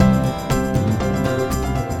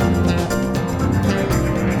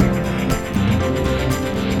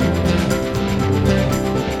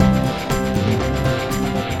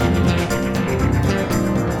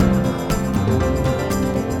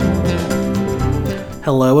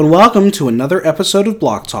Hello and welcome to another episode of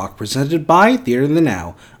Block Talk presented by Theater in the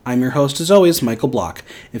Now. I'm your host as always, Michael Block.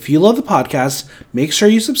 If you love the podcast, make sure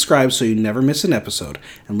you subscribe so you never miss an episode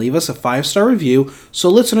and leave us a 5-star review so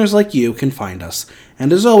listeners like you can find us.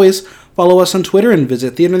 And as always, follow us on Twitter and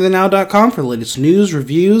visit theaterinthenow.com for the latest news,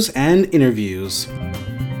 reviews, and interviews.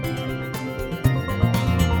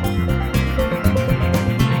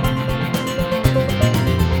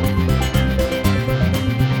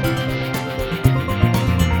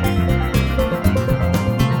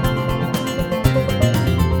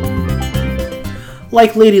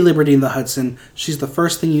 Like Lady Liberty in the Hudson, she's the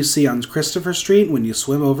first thing you see on Christopher Street when you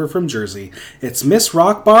swim over from Jersey. It's Miss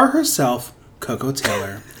Rock Bar herself, Coco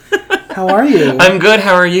Taylor. How are you? I'm good.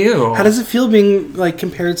 How are you? How does it feel being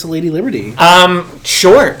compared to Lady Liberty?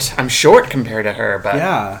 Short. I'm short compared to her, but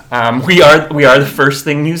yeah. We are the first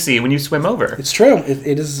thing you see when you swim over. It's true.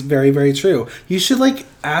 It is very, very true. You should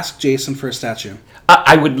ask Jason for a statue.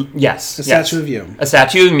 I would. Yes. A statue of you. A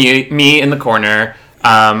statue of me in the corner.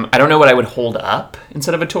 I don't know what I would hold up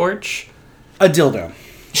instead of a torch. A dildo.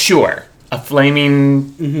 Sure. A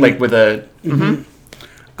flaming, with a...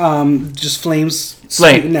 Just flames.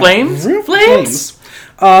 Flames? Flames?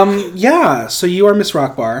 Yeah, so you are Miss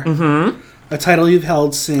Rock Bar. Mm-hmm. A title you've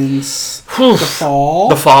held since the fall.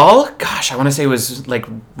 The fall? Gosh, I want to say it was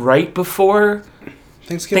right before...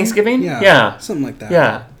 Thanksgiving? Yeah. Something like that.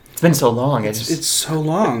 Yeah. It's been so long. It's so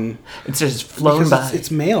long. It's just flown by. It's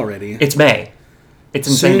May already. It's May. It's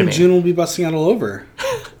insane to me. June will be busting out all over.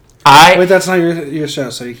 Wait, that's not your show,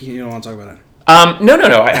 so you don't want to talk about it. No.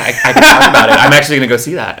 I can talk about it. I'm actually going to go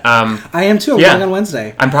see that. I am too. I'm going on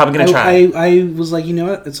Wednesday. I'm probably going to try. I was like, you know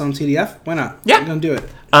what? It's on TDF. Why not? Yeah. I'm going to do it.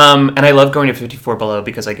 And I love going to 54 Below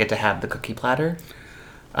because I get to have the cookie platter.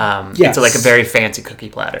 Yes. It's a very fancy cookie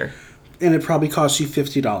platter. And it probably costs you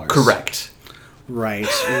 $50. Correct. Right.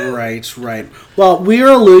 Well, we are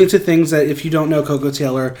alluding to things that if you don't know Coco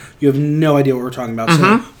Taylor, you have no idea what we're talking about.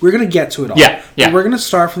 So we're going to get to it all. Yeah. But we're going to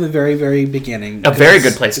start from the very, very beginning. A very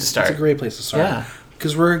good place to start. It's a great place to start. Yeah.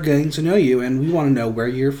 Because we're getting to know you, and we want to know where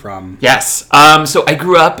you're from. Yes. So I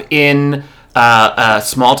grew up in a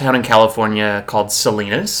small town in California called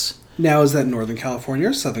Salinas. Now, is that Northern California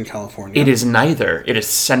or Southern California? It is neither. It is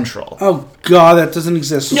central. Oh, God, that doesn't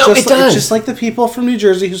exist. No, it does. It's just like the people from New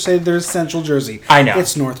Jersey who say there's Central Jersey. I know.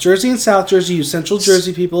 It's North Jersey and South Jersey. You Central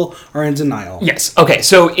Jersey people are in denial. Yes. Okay,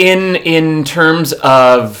 so in terms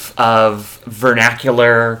of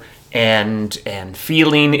vernacular and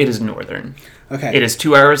feeling, it is northern. Okay. It is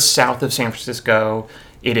 2 hours south of San Francisco.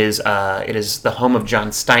 It is the home of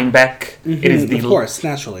John Steinbeck. Mm-hmm, It is of course,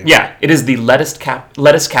 naturally. Yeah, it is the lettuce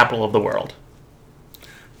capital of the world.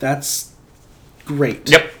 That's great.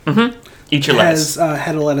 Yep. Mm-hmm. Eat your lettuce. Has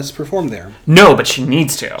Hedda Lettuce performed there? No, but she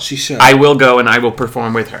needs to. She should. I will go and I will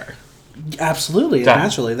perform with her. Absolutely, Done.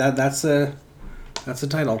 naturally. That's a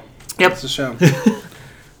title. Yep. That's a show.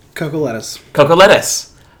 Coco Lettuce. Coco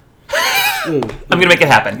Lettuce. Ooh. I'm gonna make it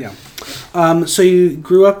happen. Yeah. So you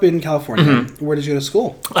grew up in California. Mm-hmm. Where did you go to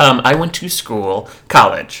school? I went to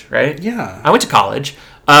college, right? Yeah. I went to college.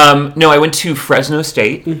 No, I went to Fresno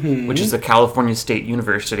State, which is the California State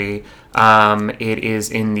University. It is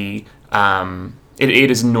in the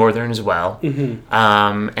it is northern as well. Mm-hmm.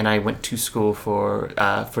 And I went to school for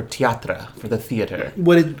theater, for the theater.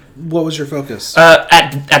 What was your focus?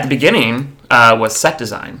 At the beginning was set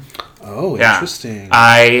design. Oh, yeah. Interesting.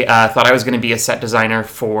 I thought I was going to be a set designer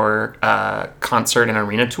for concert and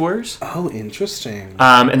arena tours. Oh, interesting.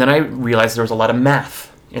 And then I realized there was a lot of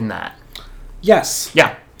math in that. Yes.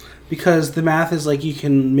 Yeah. Because the math is you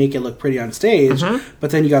can make it look pretty on stage, but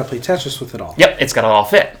then you got to play Tetris with it all. Yep, it's got to all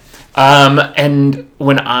fit. And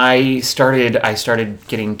when I started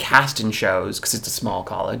getting cast in shows, because it's a small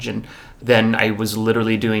college, and then I was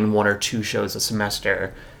literally doing 1 or 2 shows a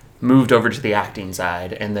semester, moved over to the acting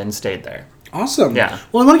side, and then stayed there. Awesome. Yeah.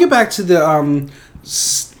 Well, I want to get back to the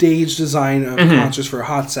stage design of concerts for a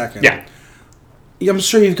hot second. Yeah. I'm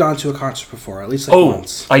sure you've gone to a concert before, at least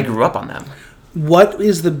once. I grew up on them. What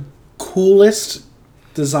is the coolest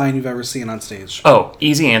design you've ever seen on stage? Oh,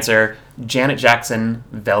 easy answer. Janet Jackson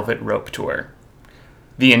Velvet Rope Tour.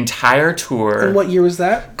 The entire tour. And what year was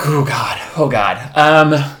that? Oh, God.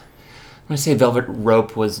 I'm going to say Velvet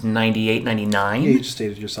Rope was 98, 99. Yeah, you just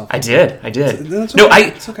dated yourself. I did. That's okay. No,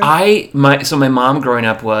 It's okay. My mom growing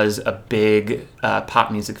up was a big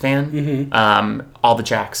pop music fan. Mm-hmm. All the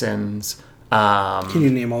Jacksons. Can you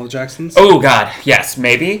name all the Jacksons? Oh, God. Yes,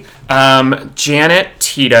 maybe. Janet,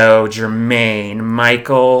 Tito, Jermaine,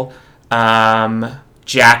 Michael,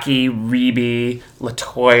 Jackie, Rebe,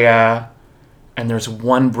 LaToya, and there's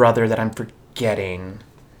one brother that I'm forgetting.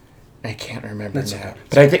 I can't remember That's now. okay.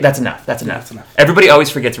 But I think that's enough. That's enough. That's enough. Everybody always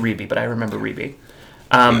forgets Reby, but I remember Reby.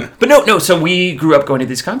 But no, so we grew up going to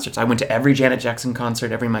these concerts. I went to every Janet Jackson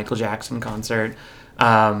concert, every Michael Jackson concert.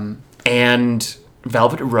 And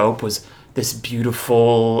Velvet Rope was this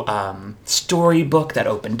beautiful storybook that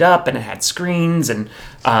opened up and it had screens. And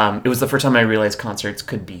it was the first time I realized concerts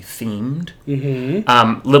could be themed.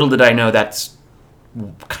 Mm-hmm. Little did I know that's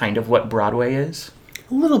kind of what Broadway is.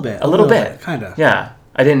 A little bit. A little bit. Kind of. Yeah.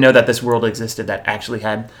 I didn't know that this world existed that actually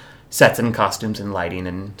had sets and costumes and lighting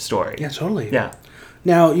and story. Yeah, totally. Yeah.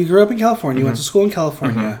 Now, you grew up in California. You went to school in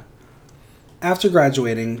California. After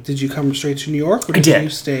graduating, did you come straight to New York, or did you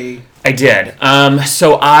stay? I did.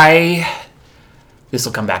 This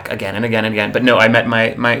will come back again and again and again. But no, I met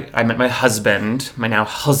my husband, my now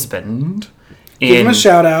husband. Give him a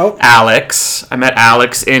shout out. Alex. I met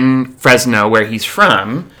Alex in Fresno, where he's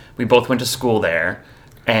from. We both went to school there,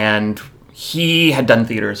 and he had done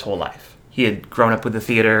theater his whole life. He had grown up with the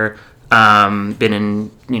theater, been in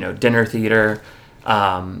dinner theater.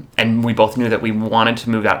 And we both knew that we wanted to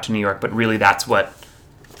move out to New York, but really that's what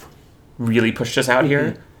really pushed us out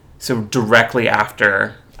here. So directly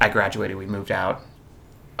after I graduated, we moved out.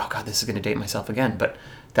 Oh God, this is going to date myself again, but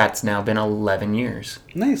that's now been 11 years.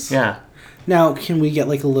 Nice. Yeah. Now, can we get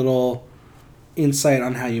like a little insight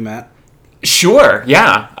on how you met? Sure,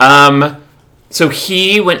 yeah. So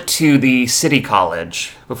he went to the city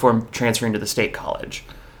college before transferring to the state college.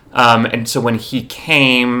 And so when he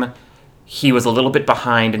came, he was a little bit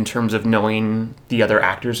behind in terms of knowing the other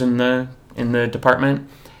actors in the department,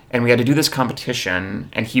 and we had to do this competition,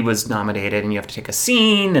 and he was nominated, and you have to take a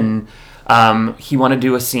scene, and he wanted to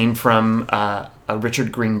do a scene from a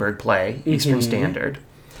Richard Greenberg play, Eastern Standard,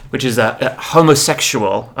 which is a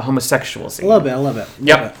homosexual scene. I love it.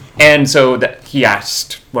 Yep. And so he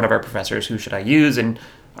asked one of our professors, who should I use, and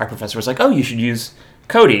our professor was like, oh, you should use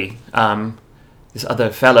Cody, this other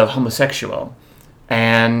fellow homosexual.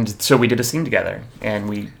 And so we did a scene together, and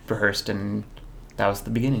we rehearsed, and that was the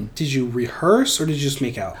beginning. Did you rehearse, or did you just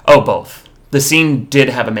make out? Oh, both. The scene did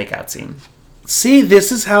have a make-out scene. See,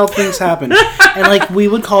 this is how things happen. And, we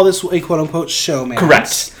would call this a quote-unquote showmance.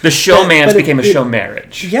 Correct. The showmance became a show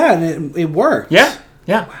marriage. Yeah, and it worked. Yeah.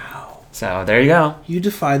 Wow. So, there you go. You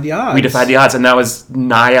defied the odds. We defied the odds, and that was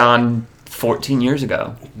nigh on 14 years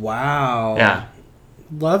ago. Wow. Yeah.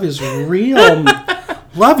 Love is real.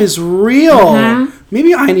 Love is real. Mm-hmm.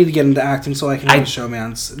 Maybe I need to get into acting so I can have a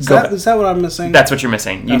showmance. Is that what I'm missing? That's what you're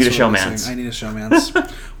missing. You need a showmance. I need a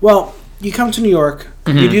showmance. Well, you come to New York.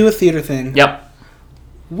 You do a theater thing. Yep.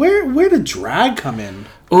 Where did drag come in?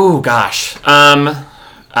 Ooh, gosh.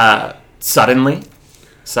 Suddenly.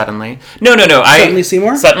 No. Suddenly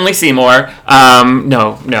Seymour? Suddenly Seymour.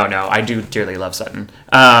 No. I do dearly love Sutton.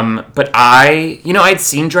 But I'd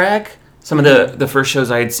seen drag. Some of the first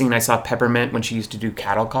shows I had seen, I saw Peppermint when she used to do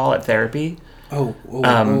Cattle Call at Therapy.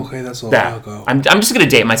 Okay, that's a while ago. I'm just going to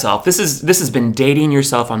date myself. This has been dating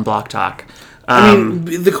yourself on Block Talk. I mean,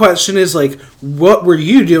 the question is, what were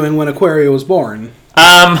you doing when Aquaria was born?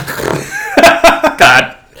 God.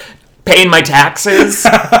 Paying my taxes.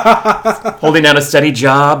 Holding down a steady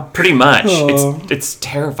job. Pretty much. It's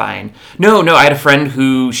terrifying. No, I had a friend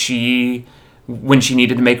who when she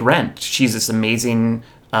needed to make rent, she's this amazing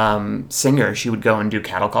singer. She would go and do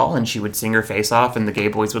Cattle Call, and she would sing her face off, and the gay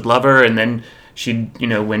boys would love her, and then she'd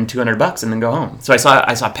win $200 and then go home. So I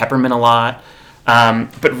saw Peppermint a lot,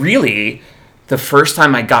 but really the first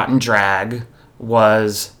time I got in drag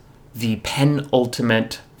was the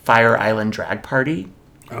penultimate Fire Island drag party.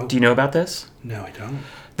 Do you know about this? No, I don't.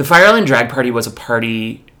 The Fire Island drag party was a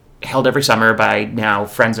party held every summer by now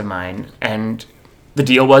friends of mine, and the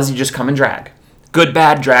deal was you just come and drag. Good,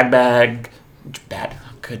 bad, drag bag. Bad.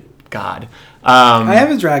 Good God. I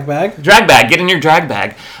have a drag bag. Drag bag. Get in your drag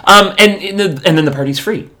bag. And then the party's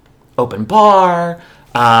free. Open bar.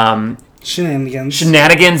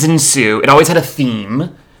 Shenanigans ensue. It always had a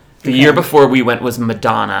theme. The year before we went was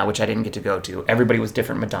Madonna, which I didn't get to go to. Everybody was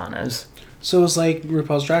different Madonnas. So it was like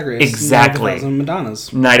RuPaul's Drag Race. Exactly. Night of 1,000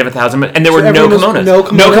 Madonnas. Night of 1,000 And there were no kimonos. No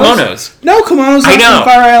kimonos? No kimonos I know. on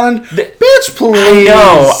Fire Island. Bitch, please.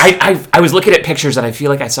 I know. I was looking at pictures, and I feel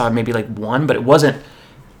like I saw maybe one, but it wasn't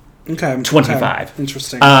 25. Okay.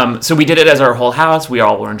 Interesting. So we did it as our whole house. We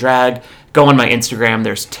all were in drag. Go on my Instagram.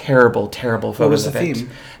 There's terrible, terrible photos of it. What was the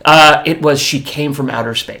theme? It was She Came from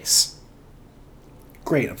Outer Space.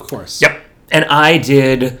 Great, of course. Yep. And I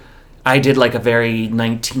did like a very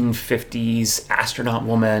 1950s astronaut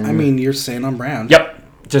woman. I mean, you're staying on brand.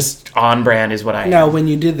 Yep. Just on brand is what I Now, when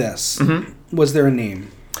you did this, was there a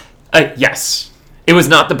name? Yes. It was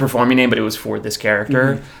not the performing name, but it was for this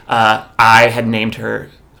character. I had named her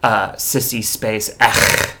Sissy Space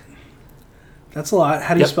Ech. That's a lot.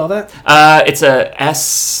 How do you spell that? It's a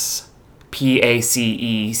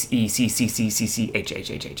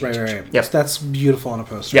SPACEECCCCCHHHH. Right. Yep. So that's beautiful on a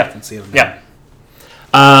poster. Yep. I can see it. Yep.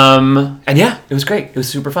 And yeah, it was great. It was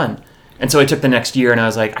super fun. And so I took the next year and I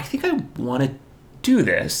was like, I think I want to do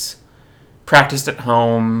this. Practiced at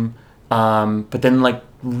home. But then like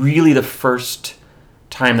really the first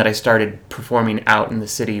time that I started performing out in the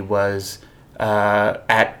city was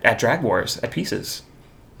at Drag Wars at Pieces.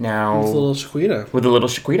 Now with the little Shaquita. With the little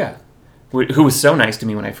Shaquita, who was so nice to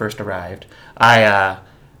me when I first arrived. I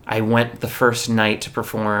went the first night to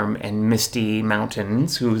perform, and Misty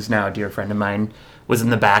Mountains, who's now a dear friend of mine, was in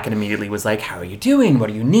the back and immediately was like, "How are you doing? What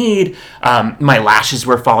do you need?" My lashes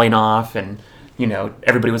were falling off, and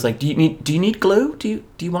everybody was like, "Do you need glue? Do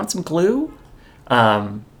you want some glue?"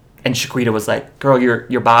 And Shaquita was like, "Girl,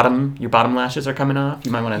 your bottom lashes are coming off.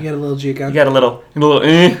 You might want to." You got a little G gun. You got a little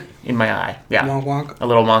in my eye. Yeah. Wonk wonk. A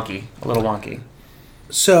little wonky.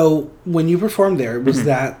 So when you performed there, was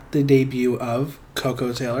that the debut of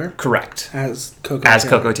Coco Taylor? Correct. As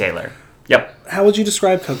Coco Taylor. Yep. How would you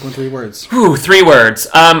describe Coco in 3 words? Ooh, 3 words.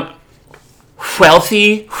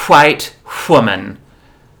 Wealthy white woman.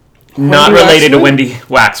 Not related to Wendy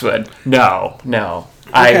Waxwood. No.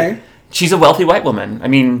 Okay. She's a wealthy white woman. I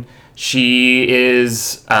mean, she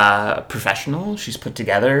is professional. She's put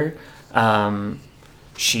together.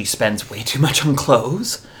 She spends way too much on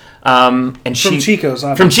clothes. And from Chico's,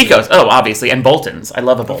 obviously. From Chico's, obviously, and Bolton's. I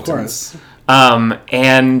love a Bolton's. Of course.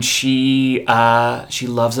 And she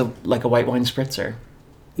loves a white wine spritzer.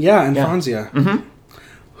 Yeah, and Franzia. Mm-hmm.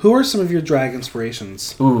 Who are some of your drag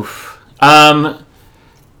inspirations? Oof.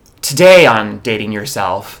 Today on Dating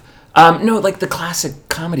Yourself, like the classic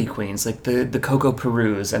comedy queens, like the Coco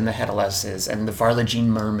Perus and the Hedalesses and the Varla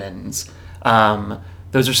Jean Mermans.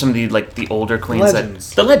 Those are some of the older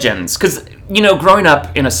queens. The legends. Because, growing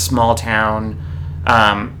up in a small town,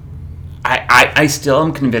 I still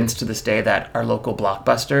am convinced to this day that our local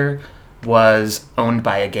Blockbuster was owned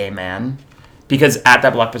by a gay man. Because at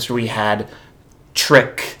that Blockbuster we had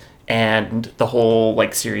Trick and the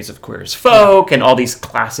whole series of Queer as Folk and all these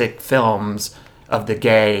classic films of the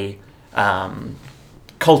gay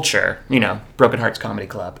culture, Broken Hearts Comedy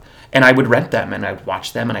Club. And I would rent them and I'd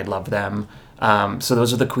watch them and I'd love them. So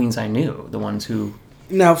those are the queens I knew, the ones who...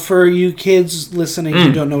 Now, for you kids listening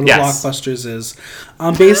who don't know what a Blockbusters is,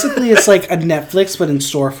 basically it's like a Netflix but in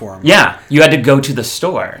store form. Yeah, you had to go to the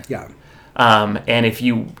store. Yeah. And if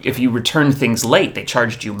you returned things late, they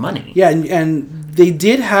charged you money. Yeah, and they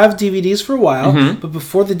did have DVDs for a while, but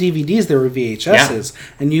before the DVDs, there were VHSs,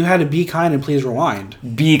 and you had to be kind and please rewind.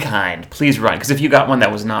 Be kind, please rewind, because if you got one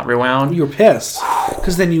that was not rewound... You were pissed,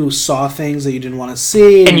 because then you saw things that you didn't want to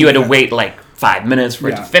see. And you had to wait 5 minutes for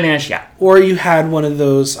it to finish, Or you had one of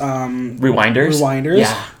those... Rewinders?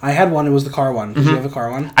 Yeah. I had one, it was the car one. Did you have a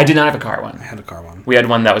car one? I did not have a car one. I had a car one. We had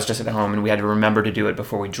one that was just at home, and we had to remember to do it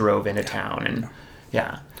before we drove into town, and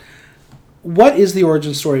What is the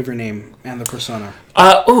origin story of your name and the persona?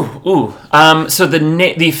 So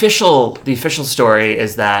the official story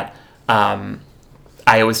is that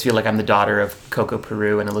I always feel like I'm the daughter of Coco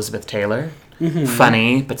Peru and Elizabeth Taylor.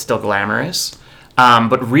 Funny, but still glamorous.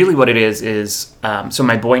 But really what it is so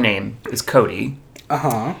my boy name is Cody.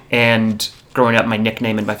 Uh-huh. And growing up, my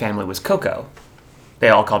nickname in my family was Coco. They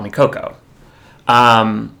all called me Coco.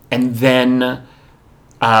 And then when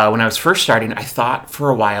I was first starting, I thought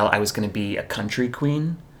for a while I was going to be a country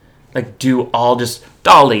queen. Do all just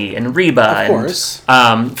Dolly and Reba. Of course.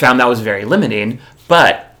 And found that was very limiting.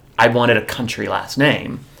 But I wanted a country last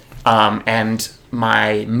name. And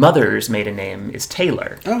my mother's maiden name is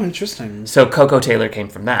Taylor. Oh, interesting. So Coco Taylor came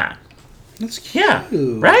from that. That's cute. Yeah,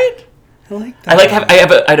 right? I like that.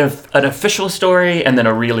 I have an official story and then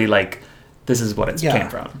a really this is what it came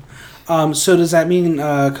from. So does that mean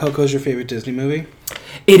Coco's your favorite Disney movie?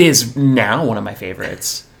 It is now one of my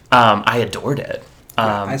favorites. I adored it.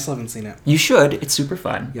 I still haven't seen it. You should. It's super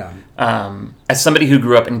fun. Yeah. As somebody who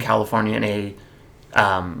grew up in California in a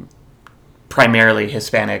primarily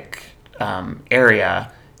Hispanic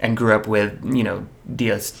area and grew up with,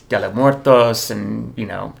 Dias de los Muertos and,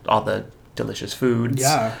 all the delicious foods.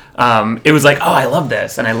 Yeah. It was I love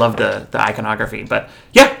this, and I love the iconography. But,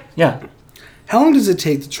 yeah. How long does it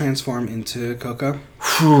take to transform into Coco?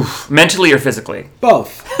 Mentally or physically?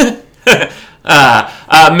 Both.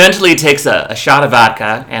 Mentally, it takes a shot of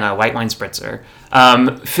vodka and a white wine spritzer.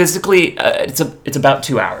 Physically, it's about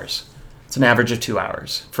 2 hours. It's an average of 2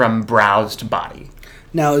 hours from brows to body.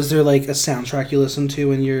 Now, is there a soundtrack you listen to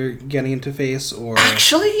when you're getting into face, or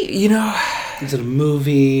actually, is it a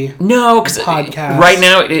movie? No, because podcast. Right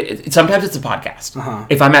now, sometimes it's a podcast. Uh-huh.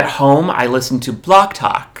 If I'm at home, I listen to Block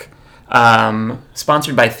Talk,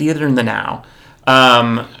 Sponsored by Theater in the Now.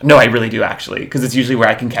 No, I really do, actually, because it's usually where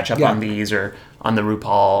I can catch up on these or on the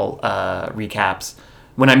RuPaul recaps.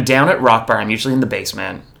 When I'm down at Rock Bar, I'm usually in the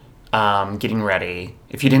basement, getting ready.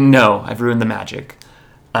 If you didn't know, I've ruined the magic.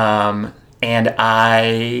 And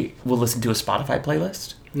I will listen to a Spotify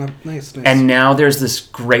playlist. Nice. And now there's this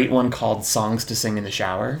great one called Songs to Sing in the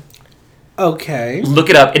Shower. Okay. Look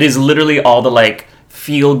it up. It is literally all the, like,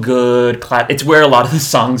 feel good it's where a lot of the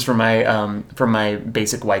songs from my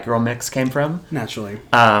basic white girl mix came from, naturally,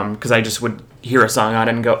 because I just would hear a song on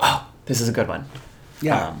it and go, oh, this is a good one.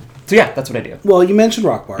 So that's what I do. Well, you mentioned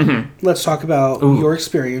Rock Bar. Let's talk about your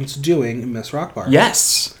experience doing Miss Rock Bar.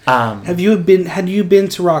 Yes. Had you been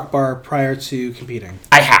to Rock Bar prior to competing?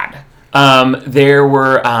 I had. There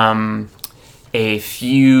were a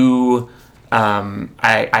few.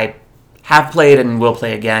 I have played and will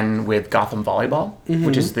play again with Gotham Volleyball,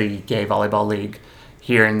 which is the gay volleyball league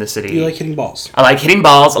here in the city. You like hitting balls? I like hitting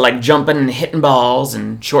balls. I like jumping and hitting balls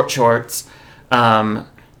and short shorts. But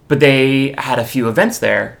they had a few events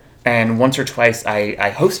there, and once or twice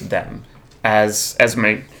I hosted them as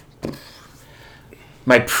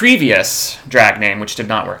my previous drag name, which did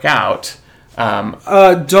not work out.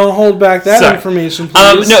 Don't hold back that information,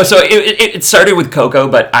 please. No, so it started with Coco,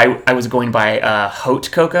 but I was going by Haute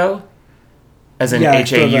Coco. As in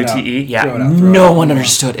Haute. Yeah. No one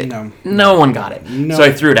understood it. No one got it. No. So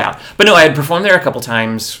I threw it out. But no, I had performed there a couple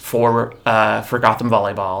times for Gotham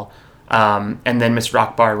Volleyball. And then Miss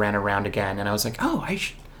Rock Bar ran around again. And I was like, oh,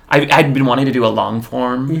 I'd been wanting to do a long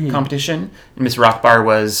form competition. And Miss Rock Bar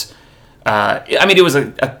was, it was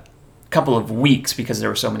a couple of weeks because there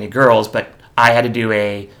were so many girls. But I had to do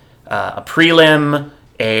a prelim,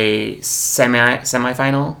 a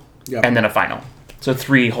semifinal, and then a final. So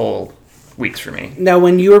 3 whole weeks for me. Now,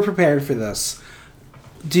 when you were prepared for this,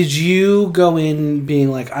 did you go in being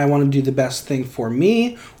like, I want to do the best thing for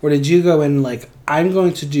me? Or did you go in like, I'm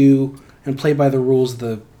going to do and play by the rules of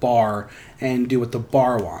the bar and do what the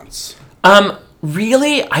bar wants?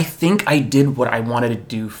 Really, I think I did what I wanted to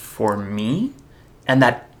do for me, and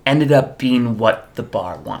that ended up being what the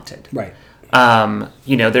bar wanted. Right.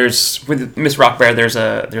 There's with Miss Rock Bar, there's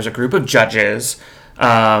a group of judges.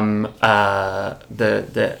 The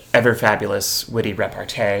ever fabulous witty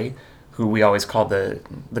repartee, who we always call the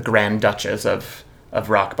Grand Duchess of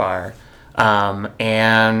Rock Bar,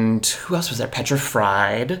 and who else was there? Petra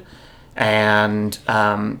Fried and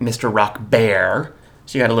Mr. Rock Bear.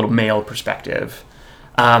 So you got a little male perspective.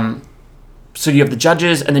 So you have the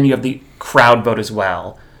judges, and then you have the crowd vote as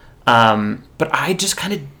well. But I just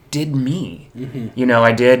kind of did me.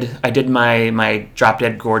 I did my Drop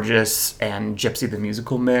Dead Gorgeous and Gypsy the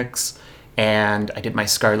Musical mix, and I did my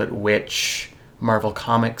Scarlet Witch Marvel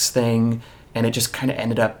Comics thing, and it just kind of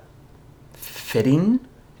ended up fitting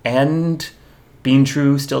and being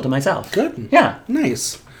true still to myself. Good. Yeah.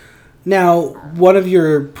 Nice. Now, one of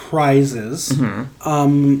your prizes, you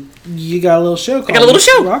got a little show called Miss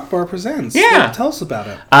Rock Bar Presents. Yeah. So tell us about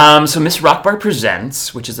it. So Miss Rock Bar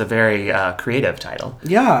Presents, which is a very creative title.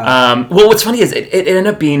 Yeah. Well, what's funny is it ended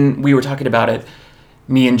up being, we were talking about it,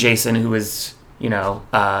 me and Jason, who was,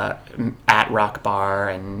 at Rock Bar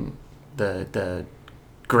and the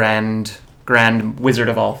grand wizard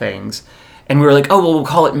of all things. And we were like, we'll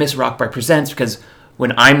call it Miss Rock Bar Presents because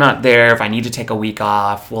when I'm not there, if I need to take a week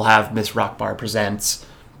off, we'll have Miss Rock Bar Presents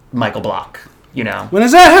Michael Block, When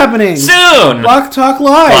is that happening? Soon! Block Talk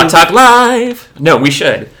Live! Block Talk Live! No, we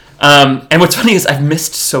should. And what's funny is I've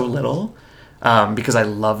missed so little because I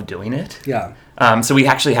love doing it. Yeah. So we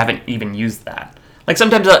actually haven't even used that. Like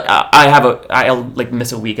sometimes I'll like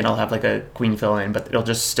miss a week and I'll have like a queen fill in, but it'll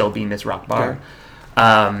just still be Miss Rock Bar.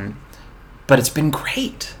 Yeah. But it's been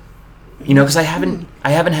great, because I haven't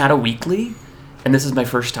had a weekly. And this is my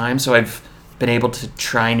first time, so I've been able to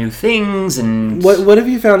try new things. And what have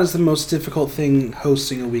you found is the most difficult thing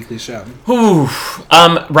hosting a weekly show?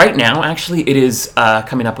 Right now, actually, it is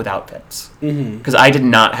coming up with outfits. Because I did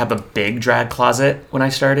not have a big drag closet when I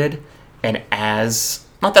started, and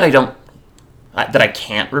not that I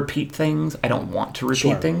can't repeat things. I don't want to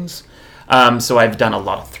repeat things. So I've done a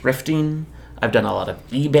lot of thrifting. I've done a lot of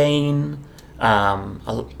eBaying.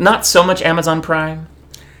 Not so much Amazon Prime.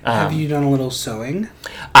 Have you done a little sewing?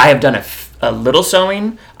 I have done a little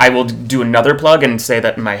sewing. I will do another plug and say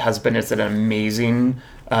that my husband is an amazing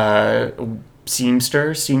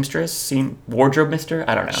seamstress, wardrobe mister.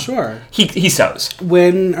 I don't know. Sure. He sews.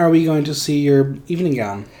 When are we going to see your evening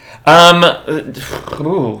gown? I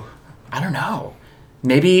don't know.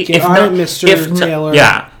 Maybe Get on it, Mr. Taylor.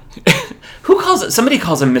 Yeah. Who calls it? Somebody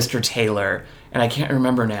calls him Mr. Taylor, and I can't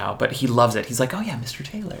remember now, but he loves it. He's like, oh yeah, Mr.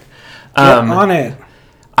 Taylor. Get on it.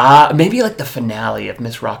 Maybe like the finale of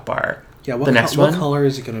Miss Rock Bar. Yeah, the next one. What color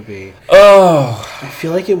is it going to be? Oh. I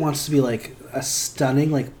feel like it wants to be like a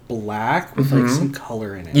stunning like black with like some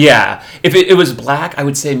color in it. Yeah. If it was black, I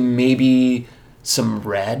would say maybe some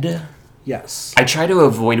red. Yes. I try to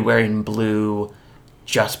avoid wearing blue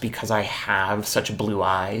just because I have such blue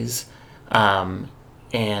eyes. And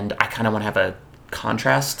I kind of want to have a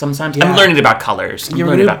contrast sometimes. Yeah. I'm learning about colors. You're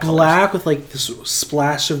going to do black with like this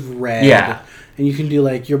splash of red. Yeah. And you can do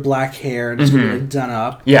like your black hair and it's going to be like done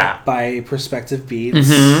up by perspective beads.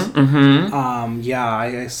 Yeah,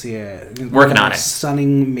 I see it. Working on it.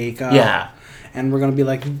 Stunning makeup. Yeah. And we're going to be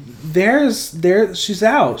like, she's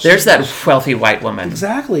out. There's that wealthy white woman.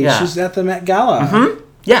 Exactly. Yeah. She's at the Met Gala.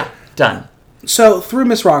 Yeah, done. So through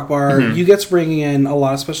Miss Rock Bar, you get to bring in a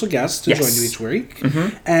lot of special guests to join you each week.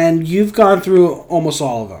 And you've gone through almost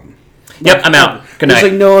all of them. Yep, I'm out. Good night.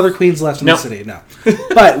 There's like no other queens left in the city. No.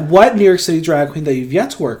 But what New York City drag queen that you've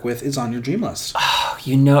yet to work with is on your dream list? Oh,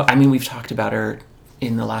 we've talked about her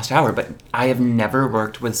in the last hour, but I have never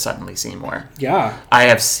worked with Suddenly Seymour. Yeah. I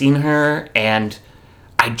have seen her, and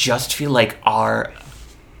I just feel like our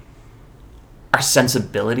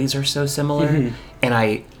sensibilities are so similar, and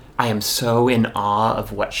I am so in awe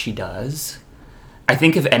of what she does. I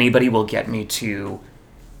think if anybody will get me to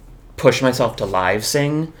push myself to live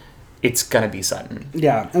sing, it's gonna be Sutton.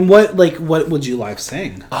 Yeah, and what would you live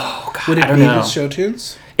sing? Oh God, would it I don't be know. The show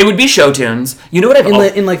tunes? It would be show tunes. You know what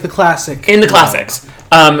in like the classic. In the classics,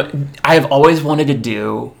 I have always wanted to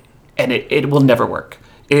do, and it will never work.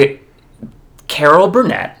 Carol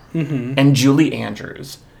Burnett and Julie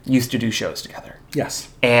Andrews used to do shows together. Yes,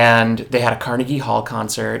 and they had a Carnegie Hall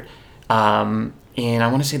concert in I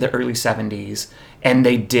want to say the early 70s, and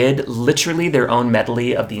they did literally their own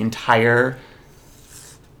medley of the entire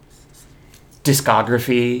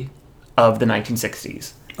discography of the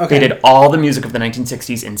 1960s. Okay. They did all the music of the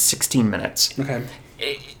 1960s in 16 minutes. Okay.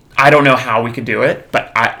 I don't know how we could do it,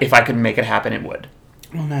 but if I could make it happen, it would.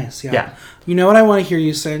 Oh, nice. Yeah. You know what I want to hear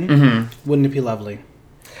you sing? Wouldn't It Be Lovely?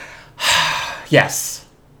 Yes.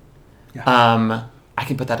 Yeah. I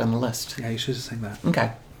can put that on the list. Yeah, you should just sing that.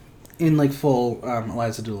 Okay. In like full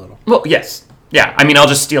Eliza Doolittle. Well, yes. Yeah. I mean, I'll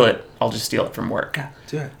just steal it. I'll just steal it from work. Yeah,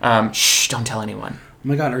 do it. Shh! Don't tell anyone. Oh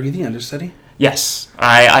my God, are you the understudy? Yes,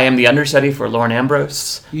 I am the understudy for Lauren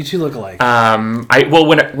Ambrose. You two look alike.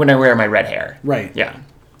 When I wear my red hair. Right. Yeah.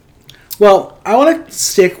 Well, I want to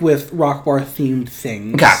stick with Rock Bar themed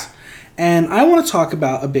things. Okay. And I want to talk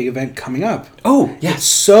about a big event coming up. Oh, yes. It's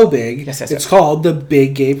so big. Yes. It's called the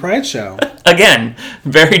Big Gay Pride Show. Again,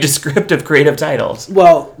 very descriptive creative titles.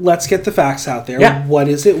 Well, let's get the facts out there. Yeah. What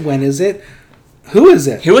is it? When is it? Who is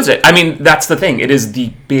it? Who is it? I mean, that's the thing. It is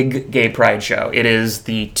the Big Gay Pride Show. It is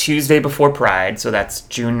the Tuesday before Pride, so that's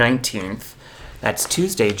June 19th. That's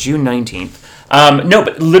Tuesday, June 19th. No,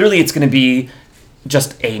 but literally it's going to be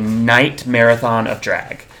just a night marathon of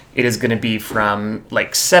drag. It is going to be from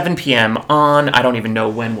like 7 p.m. on. I don't even know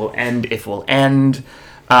when we'll end, if we'll end.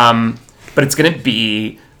 But it's going to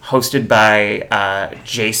be hosted by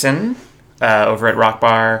Jason over at Rock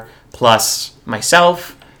Bar, plus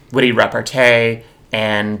myself, Witty Repartee,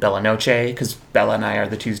 and Bella Noche, because Bella and I are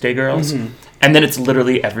the Tuesday girls. And then it's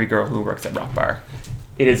literally every girl who works at Rock Bar.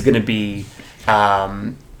 It is going to be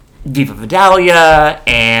Viva Vidalia,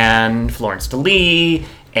 and Florence DeLee,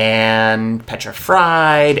 and Petra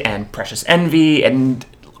Fried, and Precious Envy, and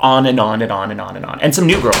on and on and on and on and on. And some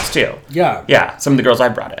new girls, too. Yeah. Yeah, some of the girls I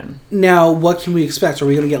brought in. Now, what can we expect? Are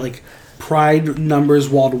we going to get, like, Pride numbers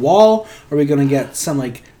wall to wall? Are we going to get some,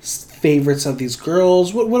 like, favorites of these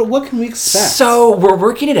girls? What can we expect? So we're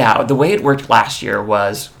working it out. The way it worked last year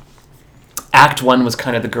was Act 1 was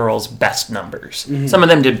kind of the girls' best numbers. Some of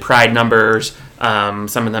them did Pride numbers.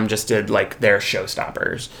 Some of them just did like their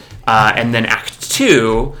showstoppers. And then Act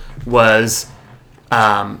 2 was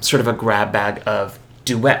sort of a grab bag of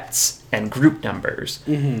duets and group numbers.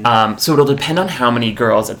 So it'll depend on how many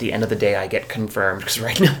girls at the end of the day I get confirmed. Because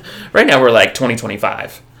right now we're like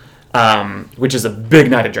 2025. Which is a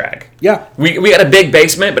big night of drag. Yeah. We got a big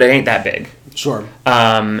basement, but it ain't that big. Sure.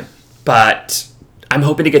 But I'm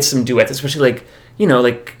hoping to get some duets, especially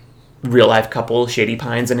like real life couple Shady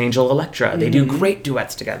Pines and Angel Electra. They do great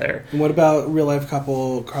duets together. And what about real life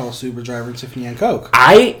couple Carlos Uber driver and Tiffany Ann Coke?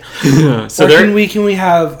 So can we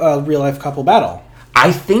have a real life couple battle?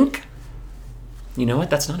 I think, you know what?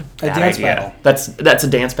 That's not a bad dance idea. Battle. That's a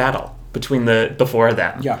dance battle between the four of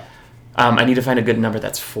them. Yeah. I need to find a good number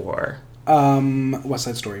that's 4. West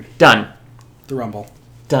Side Story. Done. The Rumble.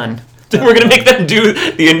 Done. We're going to make them do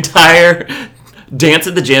the entire dance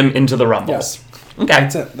at the gym into the Rumble. Yes. Okay.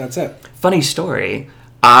 That's it. Funny story.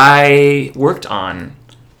 I worked on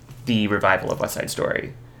the revival of West Side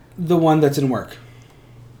Story. The one that didn't work.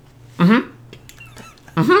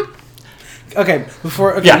 Okay,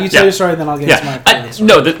 you tell your story, then I'll get into my story.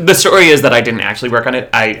 No, the story is that I didn't actually work on it.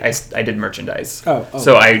 I did merchandise.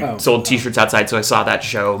 So I sold T-shirts outside, so I saw that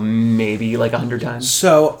show maybe like 100 times.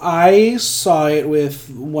 So I saw it with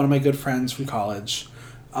one of my good friends from college.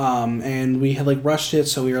 And we had like rushed it,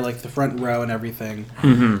 so we were like the front row and everything.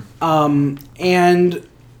 And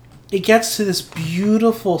it gets to this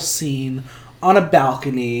beautiful scene on a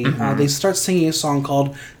balcony. They start singing a song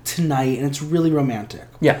called Tonight, and it's really romantic.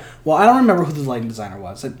 Yeah. Well, I don't remember who the lighting designer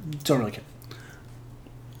was. I don't really care.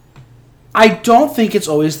 I don't think it's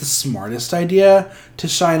always the smartest idea to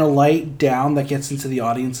shine a light down that gets into the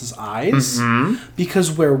audience's eyes.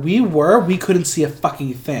 Because where we were, we couldn't see a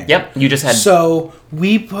fucking thing. Yep, you just had... So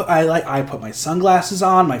I put my sunglasses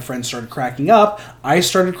on, my friends started cracking up, I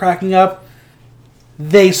started cracking up,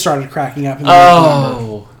 they started cracking up.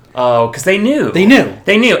 Because they knew. They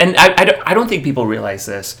knew. And I don't think people realize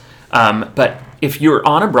this, but if you're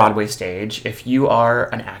on a Broadway stage, if you are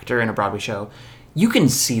an actor in a Broadway show, you can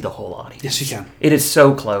see the whole audience. Yes, you can. It is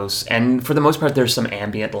so close. And for the most part, there's some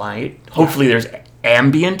ambient light. Hopefully there's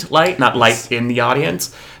ambient light, not light in the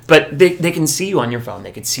audience. But they can see you on your phone.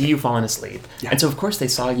 They can see you falling asleep. Yeah. And so, of course, they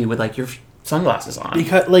saw you with, like, your sunglasses on.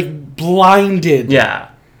 Because, like, blinded. Yeah.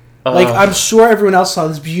 Like, I'm sure everyone else saw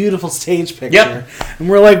this beautiful stage picture. Yep. And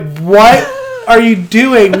we're like, what are you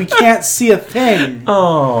doing? We can't see a thing.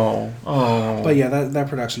 Oh. But yeah, that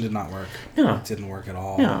production did not work. No. It didn't work at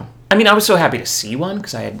all. No. I mean, I was so happy to see one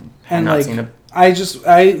because I had not seen it.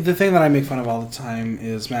 The thing that I make fun of all the time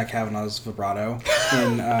is Matt Cavanaugh's vibrato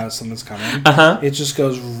in Something's Coming. It just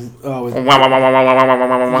goes,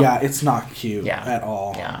 yeah, it's not cute at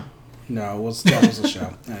all. Yeah. No, that was a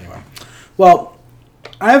show. Anyway. Well,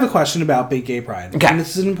 I have a question about Big Gay Pride. Okay. And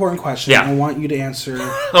this is an important question. Yeah. I want you to answer.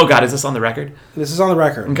 Oh, God, is this on the record? This is on the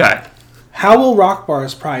record. Okay. How will Rock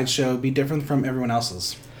Bar's Pride show be different from everyone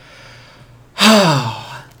else's?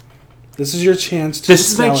 This is your chance to sell it.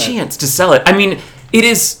 This is my chance to sell it. I mean, it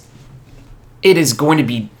is going to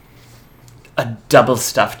be a double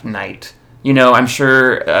stuffed night. You know, I'm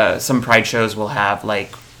sure some Pride shows will have,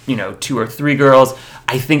 like, 2 or 3 girls.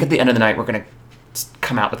 I think at the end of the night we're going to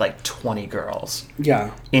come out with, like, 20 girls.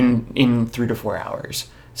 Yeah. In 3 to 4 hours.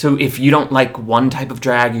 So if you don't like one type of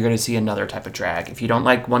drag, you're going to see another type of drag. If you don't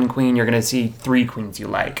like one queen, you're going to see 3 queens you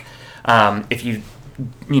like. If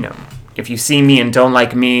you see me and don't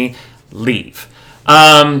like me, leave.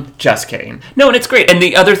 Just kidding. No, and it's great. And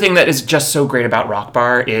the other thing that is just so great about Rock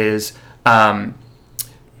Bar is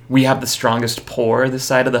we have the strongest pour this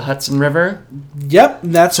side of the Hudson River. Yep,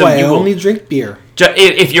 that's why I only drink beer.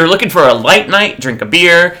 If you're looking for a light night, drink a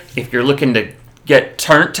beer. If you're looking to get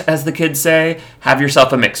turnt, as the kids say, have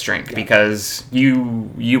yourself a mixed drink because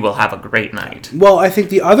you will have a great night. Well, I think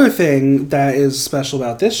the other thing that is special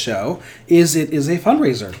about this show is it is a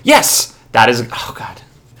fundraiser. Yes, that is. Oh God,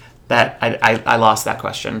 that I lost that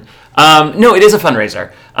question. No, it is a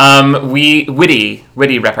fundraiser.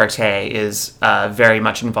 Witty Repartee is very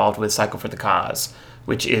much involved with Cycle for the Cause,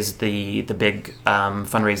 which is the big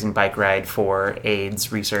fundraising bike ride for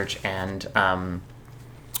AIDS research and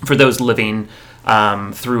for those living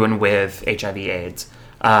through and with HIV/AIDS.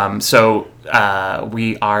 So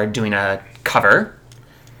we are doing a cover,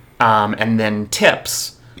 and then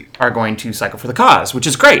tips are going to Cycle for the Cause, which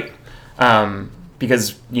is great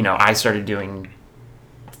because I started doing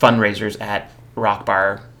fundraisers at Rock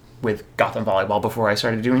Bar with Gotham Volleyball before I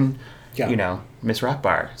started doing Miss Rock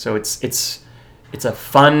Bar. So it's a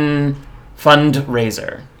fun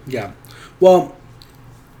fundraiser. Yeah. Well,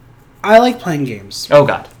 I like playing games. Oh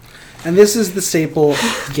God. And this is the staple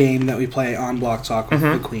game that we play on Block Talk with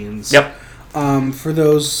the Queens. Yep. For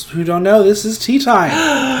those who don't know, this is Tea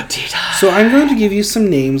Time. Tea Time. So I'm going to give you some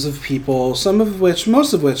names of people,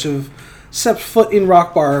 most of which have stepped foot in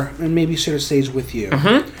Rock Bar and maybe shared a stage with you.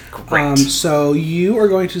 Great. So you are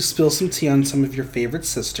going to spill some tea on some of your favorite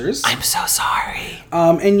sisters. I'm so sorry.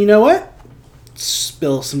 And you know what?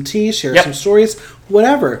 Spill some tea, share some stories,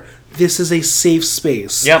 whatever. This is a safe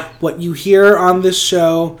space. Yep. What you hear on this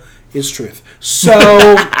show is truth.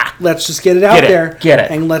 So let's just get it out there. Get it.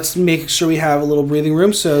 And let's make sure we have a little breathing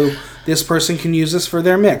room so this person can use this for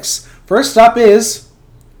their mix. First up is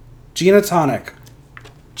Gina Tonic.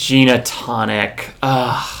 Gina Tonic.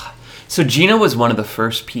 So Gina was one of the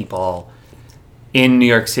first people in New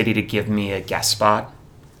York City to give me a guest spot.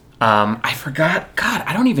 I forgot. God,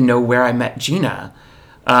 I don't even know where I met Gina.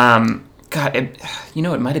 It might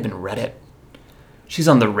have been Reddit. She's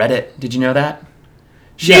on the Reddit. Did you know that?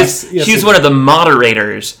 She's one of the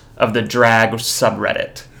moderators of the drag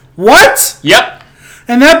subreddit. What? Yep.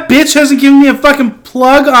 And that bitch hasn't given me a fucking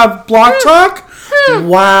plug on Block Talk?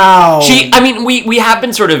 Wow. We have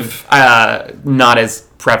been sort of not as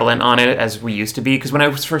prevalent on it as we used to be, because when I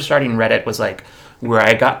was first starting, Reddit was like where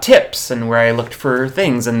I got tips and where I looked for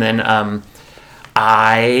things, and then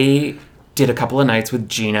I did a couple of nights with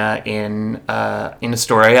Gina in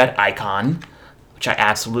Astoria at Icon, which I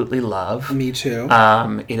absolutely love. Me too.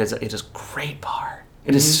 It is a great bar.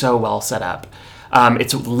 It is so well set up.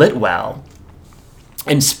 It's lit well.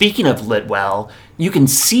 And speaking of lit well, you can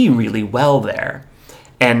see really well there.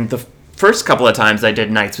 And the first couple of times I did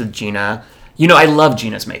nights with Gina, I love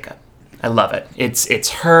Gina's makeup. I love it. It's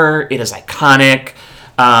her. It is iconic.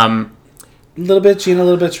 A little bit Gina, a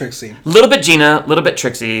little bit Trixie. A little bit Gina, a little bit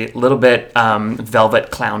Trixie, a little bit velvet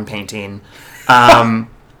clown painting. The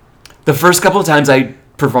first couple of times I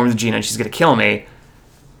performed with Gina, and she's going to kill me,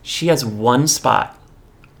 she has one spot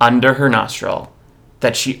under her nostril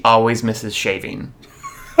that she always misses shaving.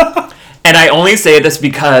 And I only say this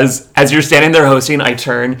because as you're standing there hosting, I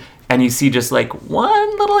turn and you see just like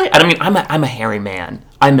one little... I mean, I'm a hairy man.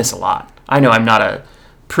 I miss a lot. I know I'm not a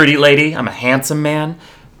pretty lady. I'm a handsome man.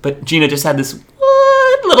 But Gina just had this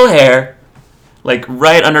one little hair, like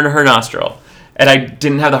right under her nostril. And I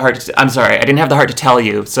didn't have the heart to... I'm sorry. I didn't have the heart to tell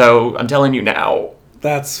you. So I'm telling you now.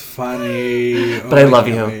 That's funny. But I love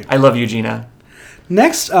you. Wait. I love you, Gina.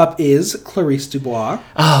 Next up is Clarice Dubois.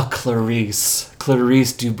 Oh, Clarice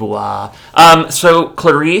Dubois. So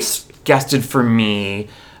Clarice guested for me,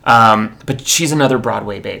 but she's another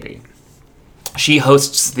Broadway baby. She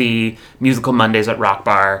hosts the Musical Mondays at Rock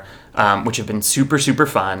Bar, which have been super, super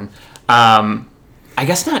fun. I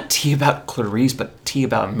guess not tea about Clarice, but tea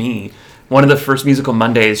about me. One of the first Musical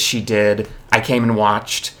Mondays she did, I came and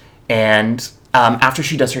watched, and after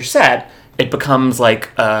she does her set, it becomes like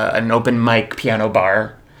an open mic piano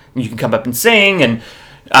bar. You can come up and sing, and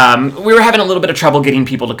we were having a little bit of trouble getting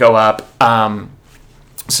people to go up.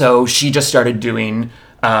 So she just started doing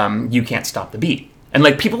You Can't Stop the Beat. And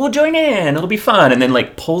like people will join in, it'll be fun, and then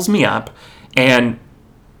like pulls me up, and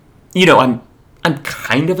I'm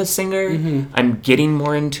kind of a singer. Mm-hmm. I'm getting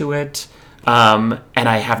more into it. And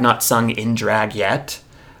I have not sung in drag yet.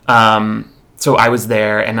 So I was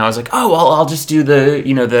there, and I was like, "Oh, well, I'll just do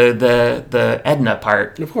the Edna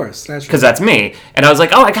part, of course, that's because that's me." And I was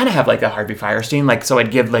like, "Oh, I kind of have like a Harvey Fierstein, like so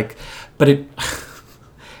I'd give like," but it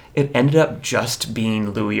ended up just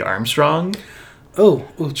being Louis Armstrong. Oh,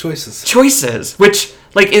 choices, which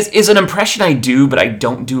like is an impression I do, but I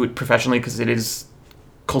don't do it professionally because it is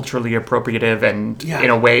culturally appropriative and in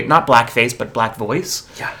a way not blackface but black voice.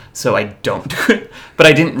 Yeah. So I don't do it, but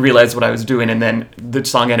I didn't realize what I was doing, and then the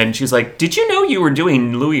song ended, and she's like, "Did you know you were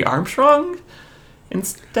doing Louis Armstrong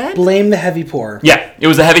instead?" Blame the heavy pour. Yeah, it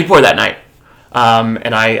was a heavy pour that night,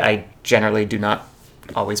 and I generally do not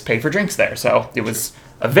always pay for drinks there, so it was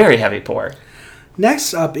a very heavy pour.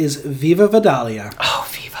 Next up is Viva Vidalia. Oh,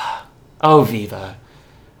 Viva.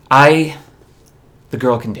 The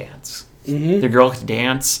girl can dance. Mm-hmm. The girl can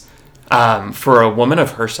dance. For a woman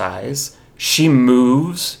of her size, she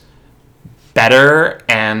moves better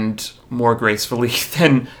and more gracefully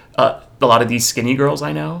than a lot of these skinny girls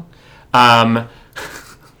I know. The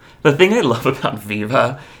thing I love about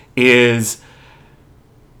Viva is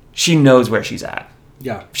she knows where she's at.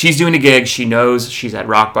 Yeah. She's doing a gig. She knows she's at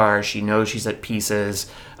Rock Bar. She knows she's at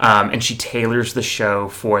Pieces. And she tailors the show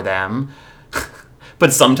for them.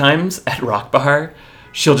 But sometimes at Rock Bar,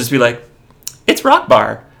 she'll just be like, "It's Rock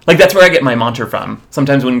Bar." Like, that's where I get my mantra from.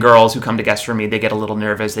 Sometimes when girls who come to guest for me, they get a little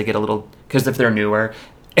nervous. They get a little, because if they're newer.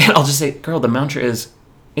 And I'll just say, "Girl, the mantra is,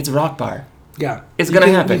 it's Rock Bar." Yeah. It's going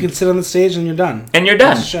to happen. You can sit on the stage and you're done. And you're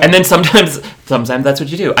done. And then sometimes that's what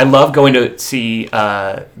you do. I love going to see,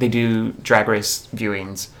 they do Drag Race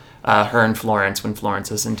viewings, her and Florence, when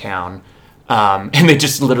Florence is in town. And they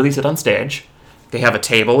just literally sit on stage. They have a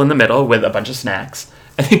table in the middle with a bunch of snacks.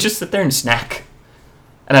 And they just sit there and snack.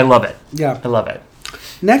 And I love it. Yeah. I love it.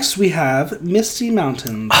 Next we have Misty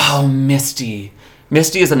Mountains. Oh, Misty.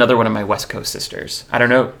 Misty is another one of my West Coast sisters. I don't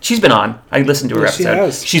know. She's been on. I listened to her episode. She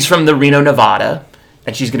has. She's from the Reno, Nevada.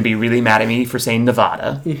 And she's going to be really mad at me for saying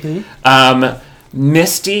Nevada. Mm-hmm.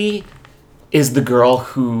 Misty is the girl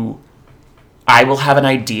who I will have an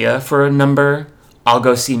idea for a number. I'll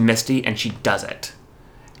go see Misty, and she does it.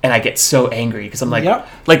 And I get so angry because I'm like,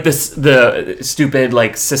 like the stupid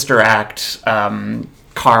like sister act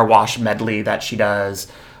car wash medley that she does.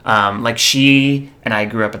 Like she and I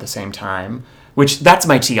grew up at the same time, which that's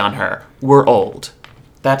my tea on her. We're old.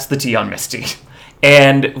 That's the tea on Misty.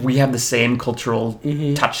 And we have the same cultural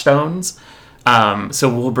touchstones. So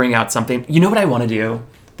we'll bring out something. You know what I want to do?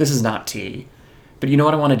 This is not tea. But you know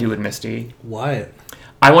what I want to do with Misty? What?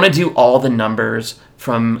 I want to do all the numbers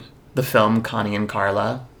from the film Connie and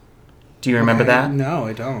Carla. Do you remember that? No,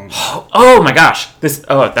 I don't. Oh my gosh.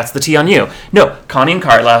 That's the tea on you. No, Connie and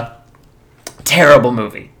Carla, terrible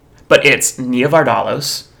movie. But it's Nia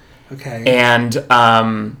Vardalos Okay. and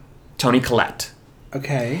Toni Collette.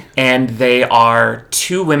 Okay. And they are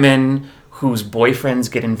two women whose boyfriends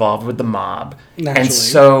get involved with the mob. Naturally. And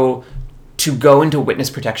so to go into witness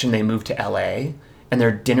protection, they move to LA. And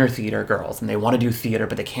they're dinner theater girls. And they want to do theater,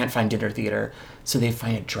 but they can't find dinner theater. So they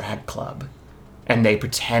find a drag club. And they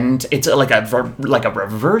pretend... It's like a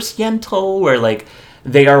reverse Yentl, where like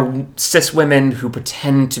they are cis women who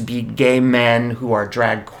pretend to be gay men who are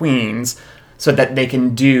drag queens so that they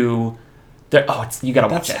can do... you gotta watch it.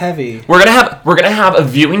 That's heavy. We're gonna have a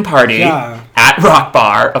viewing party at Rock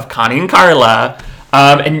Bar of Connie and Carla,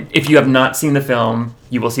 and if you have not seen the film,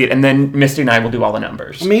 you will see it. And then Misty and I will do all the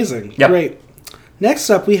numbers. Amazing. Yep. Great. Next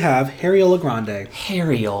up, we have Harriola Grande.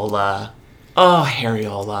 Harriola, oh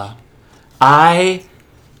Harriola, I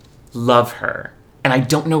love her, and I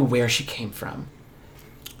don't know where she came from.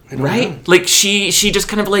 Right? Know. Like she just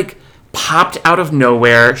kind of like popped out of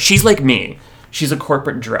nowhere. She's like me. She's a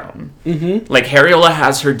corporate drone. Mm-hmm. Like, Harriola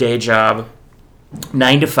has her day job,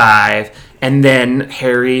 9 to 5, and then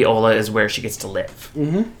Harriola is where she gets to live.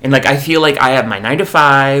 Mm-hmm. And, like, I feel like I have my 9 to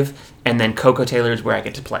 5, and then Coco Taylor is where I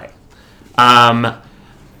get to play. What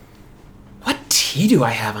tea do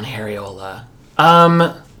I have on Harriola?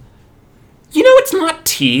 It's not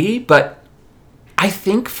tea, but I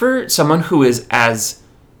think for someone who is as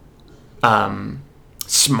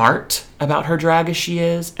smart about her drag as she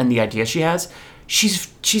is and the idea she has,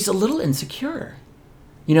 she's a little insecure.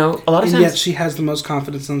 A lot of times... And yet she has the most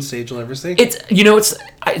confidence on stage you'll ever see.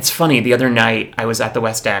 It's funny. The other night, I was at the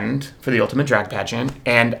West End for the Ultimate Drag Pageant,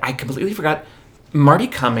 and I completely forgot Marty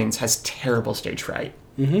Cummings has terrible stage fright.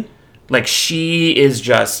 Mm-hmm. Like, she is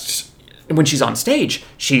just... When she's on stage,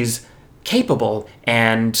 she's capable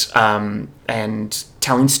and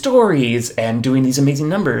telling stories and doing these amazing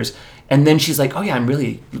numbers. And then she's like, oh yeah, I'm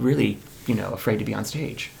really, really, afraid to be on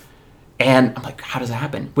stage. And I'm like, how does that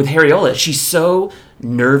happen? With Harriola, she's so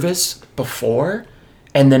nervous before,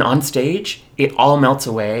 and then on stage, it all melts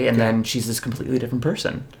away, and then she's this completely different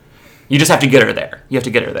person. You just have to get her there.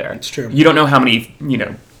 It's true. You don't know how many,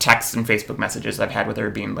 texts and Facebook messages I've had with her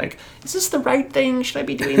being like, is this the right thing? Should I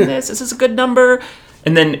be doing this? Is this a good number?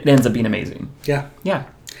 And then it ends up being amazing. Yeah. Yeah.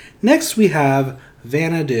 Next, we have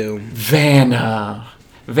Vanna Dew. Vanna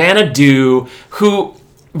Dew, who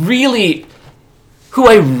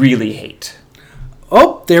I really hate.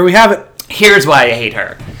 Oh, there we have it. Here's why I hate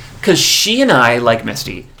her. Because she and I, like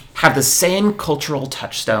Misty, have the same cultural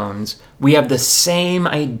touchstones. We have the same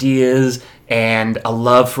ideas and a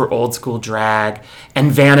love for old school drag.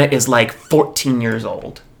 And Vanna is like 14 years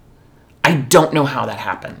old. I don't know how that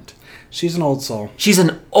happened. She's an old soul. She's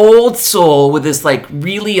an old soul with this like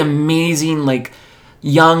really amazing like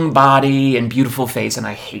young body and beautiful face, and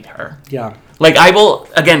I hate her. Yeah. Like, I will,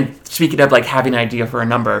 again, speaking of like having an idea for a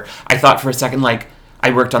number, I thought for a second, like,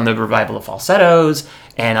 I worked on the revival of Falsettos,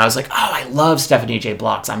 and I was like, oh, I love Stephanie J.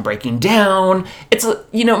 Block's I'm Breaking Down. It's,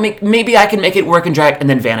 maybe I can make it work in drag, and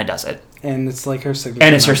then Vanna does it. And it's like her signature.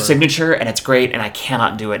 And it's her signature, and it's great, and I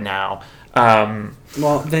cannot do it now.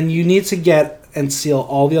 Well, then you need to get and steal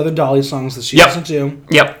all the other Dolly songs that she doesn't do.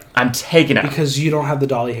 Yep, I'm taking it. Because you don't have the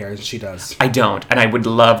Dolly hair, and she does. I don't, and I would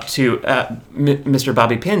love to, Mr.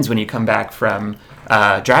 Bobby Pins, when you come back from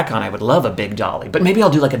DragCon, I would love a big Dolly. But maybe I'll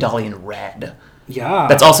do like a Dolly in red. Yeah.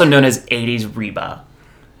 That's also known as 80s Reba.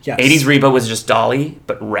 Yes. 80s Reba was just Dolly,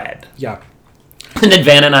 but red. Yeah. And then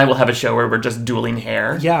Vanna and I will have a show where we're just dueling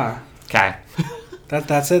hair. Yeah. Okay.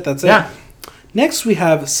 That's it. Yeah. Next, we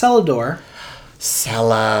have Celador.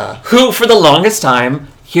 Cella. Who, for the longest time,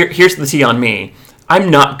 here's the tea on me, I'm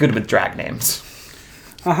not good with drag names.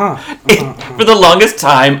 For the longest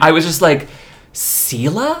time, I was just like,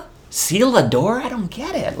 Sela? Celador? I don't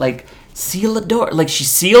get it. Like, Celador. Like, she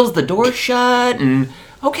seals the door shut, and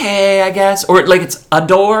okay, I guess. Or, like, it's a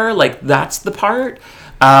door. Like, that's the part.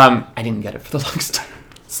 I didn't get it for the longest time.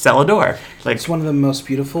 Celador. Like, it's one of the most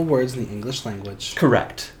beautiful words in the English language.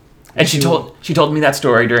 Correct. And she told me that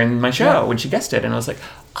story during my show when she guessed it, and I was like,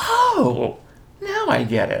 oh, now I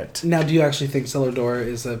get it. Now, do you actually think Celador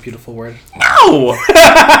is a beautiful word? No!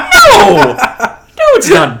 No, it's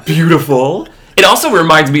not beautiful. It also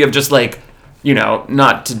reminds me of just like,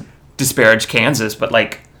 not to disparage Kansas, but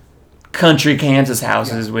like country Kansas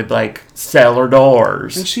houses with like cellar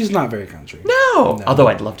doors. And she's not very country. No. Although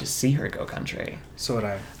I'd love to see her go country. So would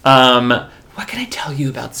I. What can I tell you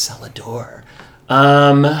about Celador?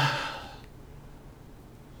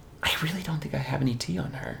 I really don't think I have any tea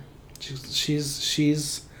on her.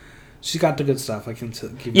 She's got the good stuff. I can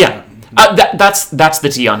give you Yeah, that. that's the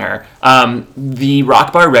tea on her. The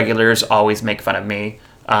Rock Bar regulars always make fun of me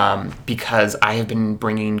because I have been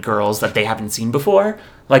bringing girls that they haven't seen before.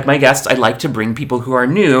 Like my guests, I like to bring people who are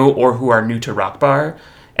new or who are new to Rock Bar.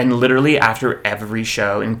 And literally after every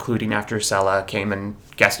show, including after Sella came and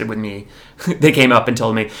guested with me, they came up and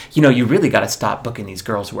told me, you really got to stop booking these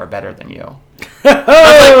girls who are better than you.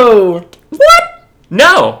 Oh! Like, what?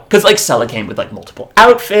 No, because like Sella came with like multiple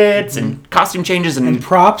outfits and costume changes and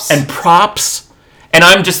props. And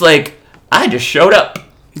I'm just like, I just showed up.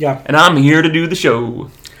 Yeah. And I'm here to do the show.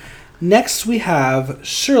 Next we have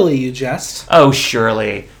Shirley You Jest. Oh,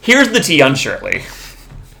 Shirley. Here's the tea on Shirley.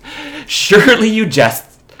 Shirley You Jest.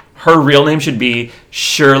 Her real name should be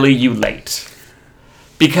Shirley You Late.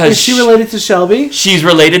 Because is she related to Shelby? She's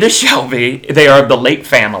related to Shelby. They are the Late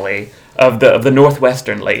family of the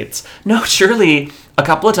Northwestern Lates. No, Shirley, a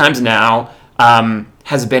couple of times now,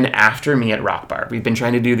 has been after me at Rock Bar. We've been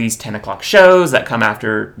trying to do these 10 o'clock shows that come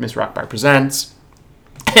after Miss Rock Bar Presents.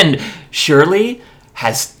 And Shirley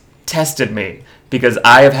has tested me because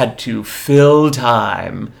I have had to fill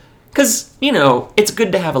time. Because, it's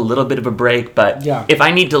good to have a little bit of a break, but if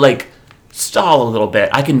I need to, like, stall a little bit,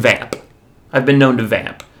 I can vamp. I've been known to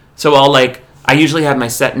vamp. So I usually have my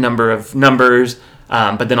set number of numbers,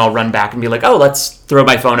 but then I'll run back and be like, oh, let's throw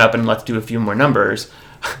my phone up and let's do a few more numbers.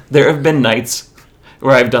 There have been nights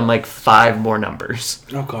where I've done, 5 more numbers.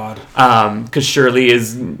 Oh, God. Because Shirley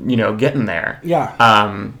is, getting there. Yeah.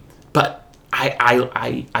 But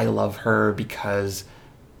I love her because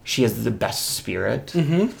she has the best spirit.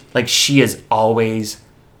 Mm-hmm. She is always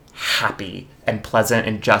happy and pleasant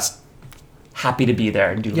and just happy to be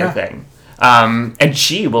there and do her thing. And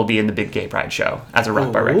she will be in the Big Gay Pride show as a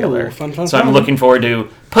Rock Bar regular. Fun. So I'm looking forward to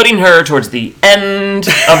putting her towards the end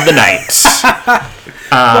of the night.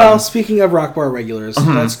 Well, speaking of Rock Bar regulars,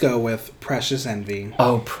 let's go with Precious Envy.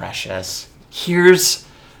 Oh, Precious. Here's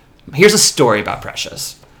a story about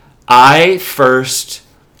Precious. I first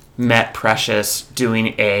met Precious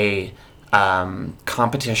doing a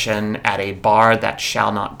competition at a bar that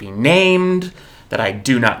shall not be named, that I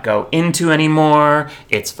do not go into anymore.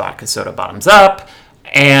 It's Vodka Soda Bottoms Up.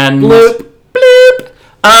 And... Bloop. Bloop.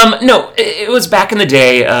 No, it was back in the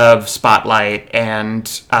day of Spotlight, and,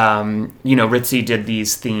 Ritzy did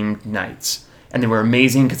these themed nights. And they were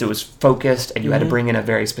amazing because it was focused, and you had to bring in a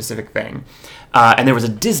very specific thing. And there was a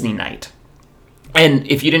Disney night. And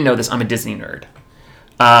if you didn't know this, I'm a Disney nerd.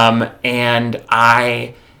 And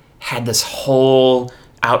I had this whole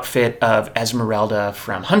outfit of Esmeralda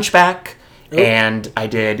from Hunchback, and I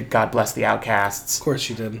did God Bless the Outcasts. Of course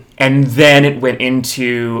you did. And then it went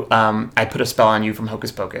into I Put a Spell on You from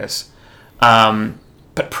Hocus Pocus.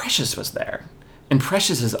 But Precious was there. And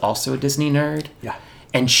Precious is also a Disney nerd. Yeah.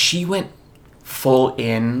 And she went full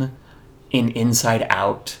in Inside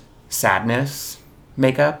Out Sadness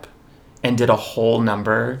makeup and did a whole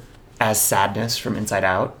number as Sadness from Inside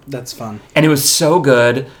Out. That's fun. And it was so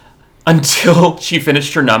good until she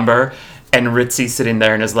finished her number and Ritzy's sitting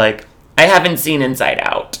there and is like, I haven't seen Inside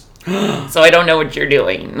Out, so I don't know what you're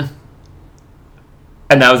doing.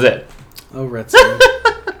 And that was it. Oh, Ritzy.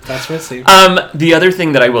 That's Ritzy. The other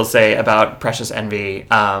thing that I will say about Precious Envy,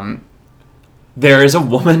 there is a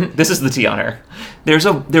woman, this is the tea on her, there's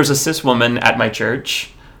a cis woman at my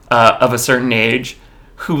church of a certain age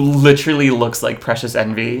who literally looks like Precious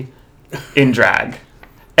Envy in drag.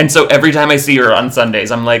 And so every time I see her on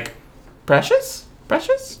Sundays, I'm like, Precious?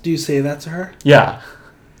 Precious? Do you say that to her? Yeah.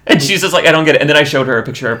 And she's just like, I don't get it. And then I showed her a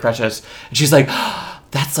picture of Precious, and she's like, oh,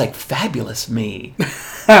 that's like fabulous me.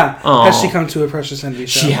 Has she come to a Precious Envy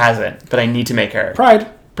show? She hasn't, but I need to make her. Pride.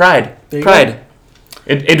 Pride.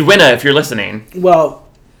 Edwina, if you're listening. Well,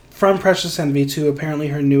 from Precious Envy to apparently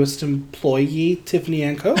her newest employee, Tiffany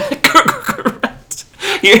Ann Coke. Correct.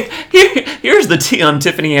 Here's the tea on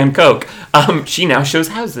Tiffany Ann Coke. She now shows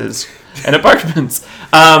houses and apartments.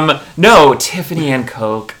 No, Tiffany Ann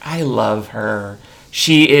Coke, I love her.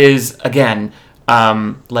 She is, again,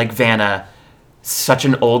 like Vanna, such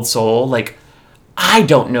an old soul. Like, I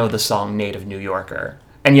don't know the song Native New Yorker.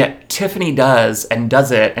 And yet Tiffany does, and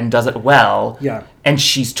does it well. Yeah. And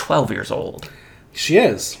she's 12 years old. She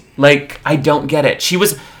is. Like, I don't get it.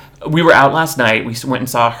 We were out last night. We went and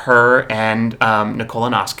saw her and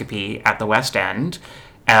Nicolonoscopy at the West End.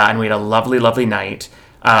 And we had a lovely, lovely night.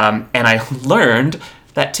 And I learned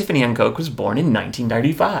that Tiffany Ann Coke was born in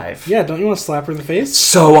 1995. Yeah, don't you want to slap her in the face?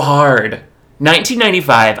 So hard.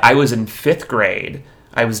 1995, I was in 5th grade.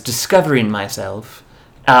 I was discovering myself.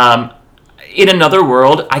 In another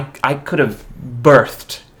world, I could have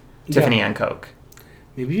birthed Tiffany Ann Coke.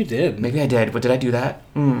 Maybe you did. Maybe I did. But did I do that?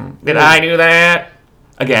 Did I do that?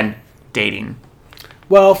 Again, dating.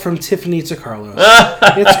 Well, from Tiffany to Carlos.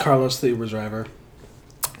 It's Carlos, the Uber driver.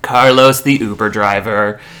 Carlos, the Uber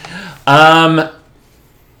driver.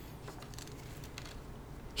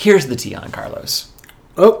 Here's the tea on Carlos.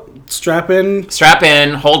 Oh, strap in. Strap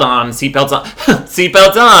in. Hold on. Seatbelts on.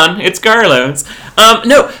 Seatbelts on. It's Carlos.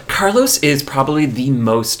 No, Carlos is probably the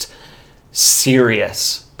most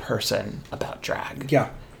serious person about drag. Yeah.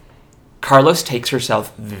 Carlos takes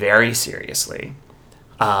herself very seriously.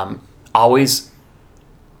 Always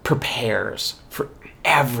prepares for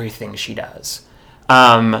everything she does.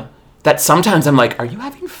 That sometimes I'm like, are you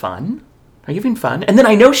having fun? Are you having fun? And then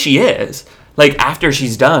I know she is. Like, after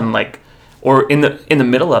she's done, like, or in the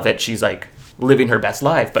middle of it, she's like living her best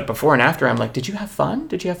life. But before and after, I'm like, did you have fun?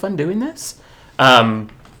 Did you have fun doing this?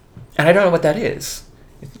 And I don't know what that is.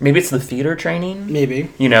 Maybe it's the theater training. Maybe.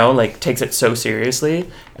 You know, like, takes it so seriously.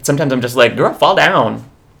 And sometimes I'm just like, girl, fall down.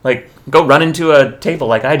 Like, go run into a table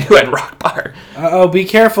like I do at Rock Bar. Uh-oh, be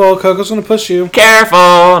careful. Coco's going to push you. Careful.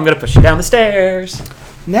 I'm going to push you down the stairs.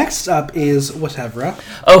 Next up is Whatever.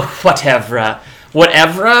 Oh, Whatever.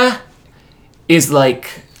 Whatever is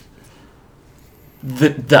like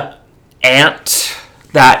the aunt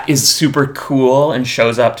that is super cool and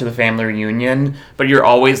shows up to the family reunion, but you're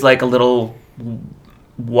always like a little,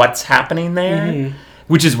 what's happening there?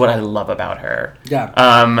 Which is what I love about her. Yeah.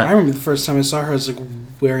 I remember the first time I saw her, I was like,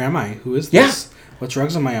 where am I? Who is this? Yeah. What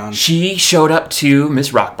drugs am I on? She showed up to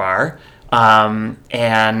Miss Rock Bar,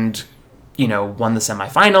 and, you know, won the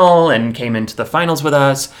semifinal and came into the finals with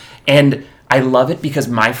us. And I love it because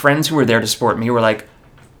my friends who were there to support me were like,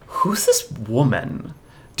 who's this woman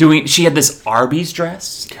doing? She had this Arby's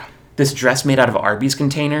dress, this dress made out of Arby's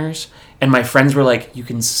containers. And my friends were like, you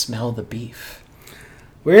can smell the beef.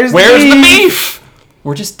 Where's the beef?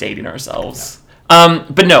 We're just dating ourselves. Yeah.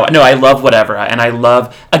 But no, I love Whatever. And I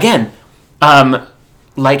love, again,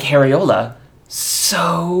 like Harriola,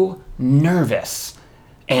 so nervous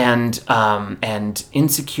and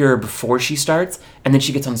insecure before she starts. And then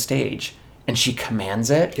she gets on stage and she commands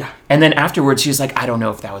it. Yeah. And then afterwards, she's like, I don't know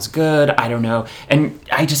if that was good. I don't know. And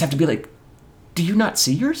I just have to be like, do you not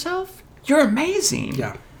see yourself? You're amazing.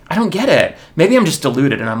 Yeah. I don't get it. Maybe I'm just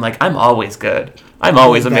deluded and I'm like, I'm always good. I'm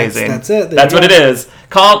always amazing. That's it. That's what it is.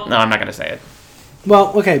 No, I'm not going to say it.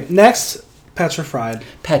 Well, okay. Next, Petra Fried.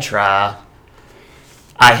 Petra.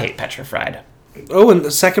 I hate Petra Fried. Oh, and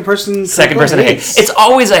the second person I hate. It's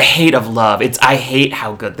always a hate of love. I hate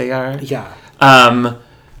how good they are. Yeah.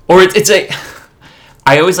 Or it's a...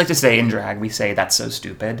 I always like to say in drag, we say, that's so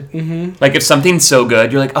stupid. Mm-hmm. Like, if something's so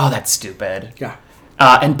good, you're like, oh, that's stupid. Yeah.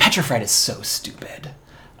 And Petra Fried is so stupid.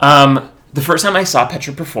 The first time I saw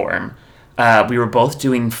Petra perform, we were both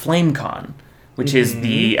doing FlameCon, which is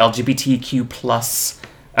the LGBTQ plus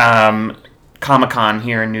Comic-Con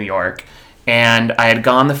here in New York. And I had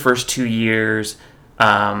gone the first 2 years.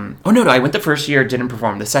 I went the first year, didn't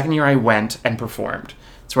perform. The second year I went and performed.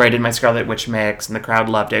 It's where I did my Scarlet Witch mix, and the crowd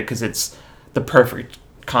loved it because it's the perfect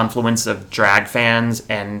confluence of drag fans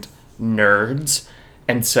and nerds.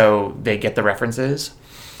 And so they get the references.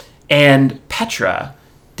 And Petra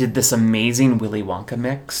did this amazing Willy Wonka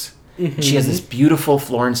mix. Mm-hmm. She has this beautiful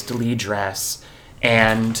Florence DeLee dress,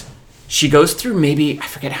 and she goes through maybe, I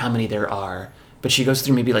forget how many there are, but she goes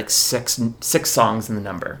through maybe like six songs in the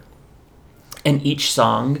number. And each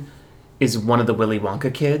song is one of the Willy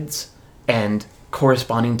Wonka kids, and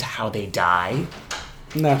corresponding to how they die.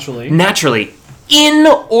 Naturally, in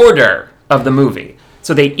order of the movie.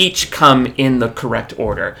 So they each come in the correct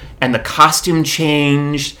order. And the costume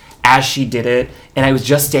changed as she did it. And I was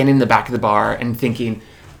just standing in the back of the bar and thinking,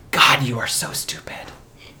 God, you are so stupid.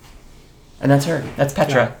 And that's her. That's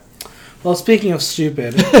Petra. Yeah. Well, speaking of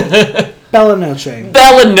stupid, Bella Noche.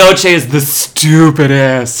 Bella Noche is the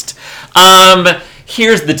stupidest.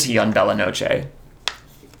 Here's the tea on Bella Noche.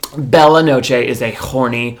 Bella Noche is a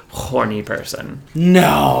horny person.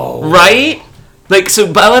 No. Right? Like,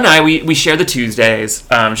 so Bella and I, we share the Tuesdays.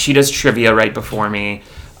 She does trivia right before me.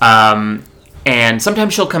 And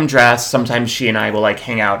sometimes she'll come dressed. Sometimes she and I will, like,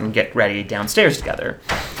 hang out and get ready downstairs together.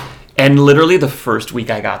 And literally the first week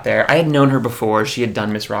I got there, I had known her before. She had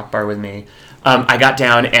done Miss Rock Bar with me. I got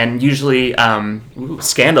down, and usually,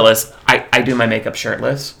 scandalous, I do my makeup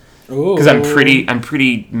shirtless. Because I'm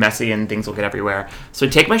pretty messy and things will get everywhere. So I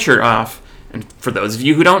take my shirt off, and for those of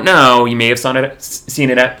you who don't know, you may have seen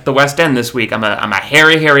it at the West End this week. I'm a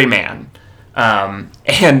hairy man, and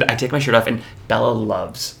I take my shirt off. And Bella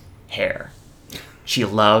loves hair. She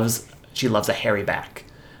loves a hairy back,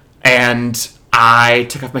 and I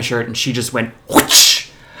took off my shirt, and she just went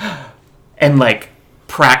whoosh, and like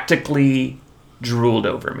practically drooled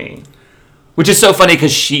over me. Which is so funny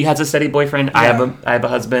because she has a steady boyfriend. Yeah. I have a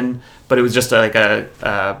husband, but it was just like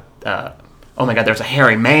oh my God, there's a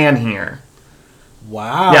hairy man here.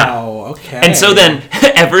 Wow. Yeah. Okay. And so then,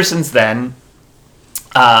 ever since then,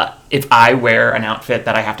 if I wear an outfit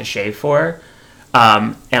that I have to shave for,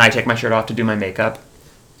 and I take my shirt off to do my makeup,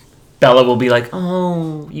 Bella will be like,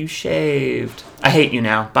 "Oh, you shaved. I hate you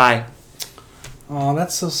now. Bye." Oh,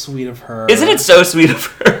 that's so sweet of her. Isn't it so sweet of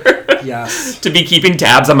her? Yes. To be keeping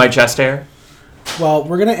tabs on my chest hair. Well,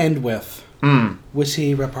 we're gonna end with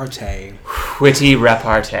witty repartee. Witty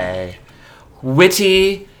repartee.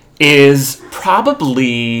 Witty is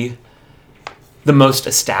probably the most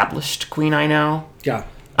established queen I know. Yeah.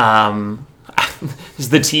 Is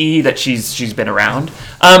the tea that she's been around.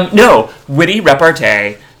 No, witty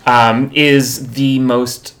repartee is the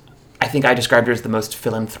most. I think I described her as the most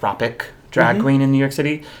philanthropic drag queen in New York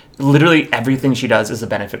City. Literally everything she does is a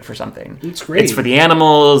benefit for something. It's great. It's for the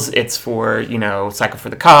animals. It's for Cycle for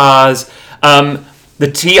the Cause.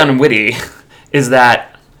 The tea on witty is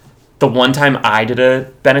that the one time I did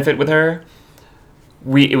a benefit with her,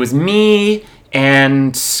 it was me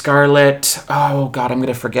and Scarlett. Oh God, I'm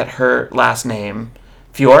gonna forget her last name.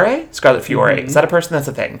 Fiore? Scarlett Fiore. Is that a person? That's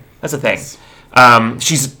a thing. That's a thing. Yes.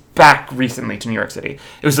 She's back recently to New York City.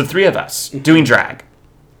 It was the three of us doing drag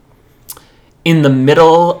in the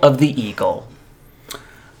middle of the Eagle.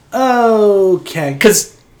 Okay.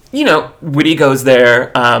 Because Witty goes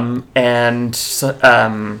there, and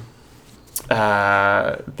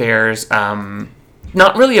there's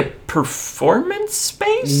not really a performance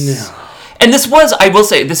space. No. And I will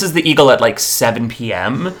say, this is the Eagle at like 7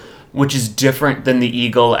 p.m., which is different than the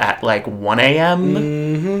Eagle at like 1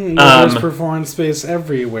 a.m. There's performance space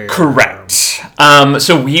everywhere. Correct.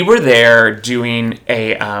 So we were there doing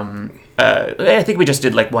I think we just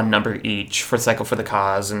did like one number each for Cycle for the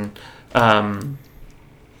Cause, and at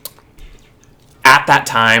that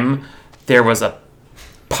time there was a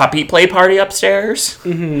puppy play party upstairs,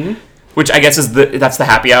 which I guess that's the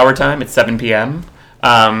happy hour time. It's 7 p.m.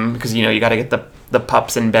 Because you got to get the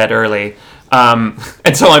pups in bed early, and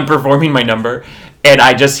so I'm performing my number, and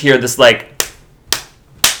I just hear this like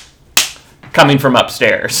coming from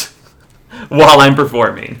upstairs while I'm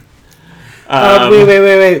performing. Wait.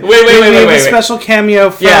 We have a special cameo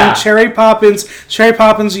from Cherry Poppins. Cherry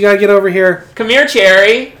Poppins, you gotta get over here. Come here,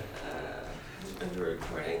 Cherry. Under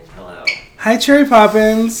recording. Hello. Hi, Cherry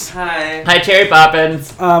Poppins. Hi. Hi, Cherry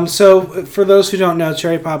Poppins. So for those who don't know,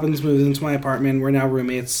 Cherry Poppins moved into my apartment. We're now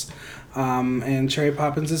roommates. And Cherry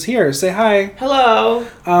Poppins is here. Say hi. Hello.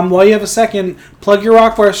 While you have a second, plug your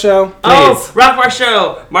Rock Bar show. Please. Oh, Rock Bar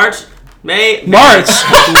Show. March. Wow.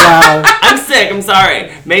 I'm sick. I'm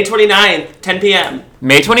sorry. May 29th, 10 p.m.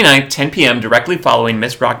 May 29th, 10 p.m., directly following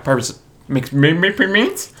Miss Rock Bar's means.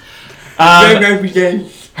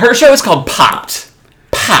 Her show is called Popped.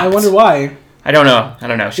 I wonder why. I don't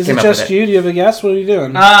know. She Is came it up with just you? Do you have a guess? What are you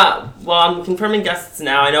doing? Well, I'm confirming guests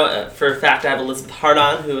now. I know for a fact I have Elizabeth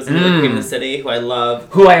Hardon, who was in Queen of the City, who I love.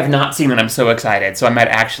 Who I have not seen, and I'm so excited, so I might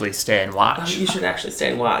actually stay and watch. You should actually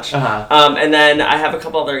stay and watch. Uh-huh. And then I have a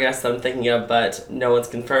couple other guests that I'm thinking of, but no one's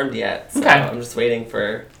confirmed yet. So Okay. I'm just waiting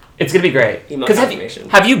for... It's going to be great. Email 'Cause confirmation.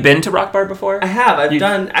 have you been to Rock Bar before? I have. I've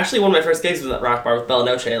done... Actually, one of my first gigs was at Rock Bar with Bella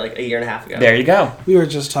Noche like a year and a half ago. There you go. We were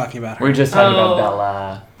just talking about her. We're just talking about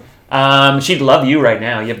Bella. She'd love you right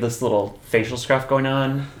now. You have this little facial scruff going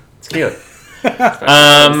on. It's cute.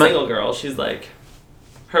 Single girl. She's like...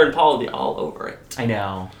 Her and Paul would be all over it. I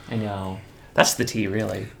know. That's the tea,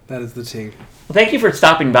 really. That is the tea. Well, thank you for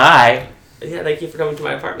stopping by. Yeah, thank you for coming to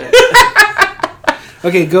my apartment.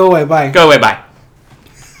 Okay, go away. Bye. Go away, bye.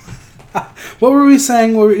 What were we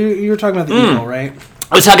saying? You were talking about the Eagle, right?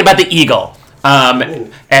 I was talking about the Eagle,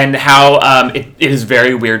 and how it is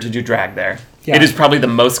very weird to do drag there. Yeah. It is probably the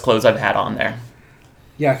most clothes I've had on there.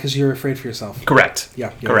 Yeah, because you're afraid for yourself. Correct.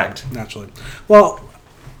 Yeah. Correct. Naturally. Well,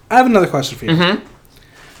 I have another question for you. Mm-hmm.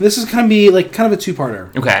 This is going to be like kind of a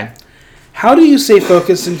two-parter. Okay. How do you stay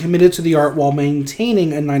focused and committed to the art while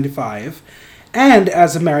maintaining a 9-to-5? And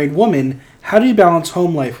as a married woman, how do you balance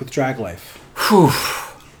home life with drag life? Whew.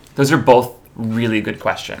 Those are both really good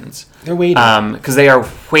questions. They're weighted. Because they are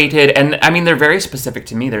weighted, and I mean they're very specific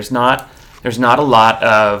to me. There's not a lot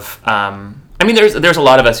of. There's a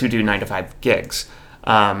lot of us who do 9-to-5 gigs,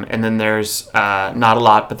 and then there's not a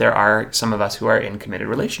lot, but there are some of us who are in committed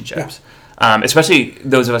relationships. Yeah. Especially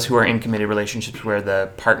those of us who are in committed relationships where the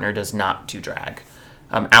partner does not do drag.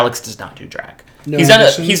 Alex does not do drag. No He's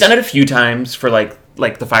ambitions? done it a few times for like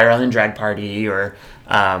the Fire Island drag party or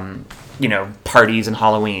parties and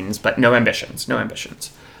Halloweens, but no ambitions.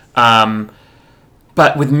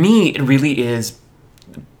 But with me, it really is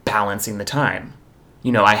balancing the time.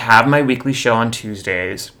 You know, I have my weekly show on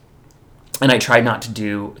Tuesdays, and I try not to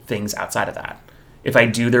do things outside of that. If I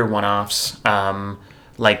do their one-offs,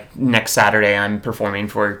 like next Saturday I'm performing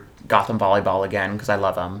for Gotham Volleyball again because I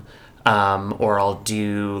love them, or I'll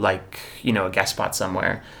do like, you know, a guest spot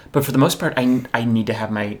somewhere. But for the most part, I need to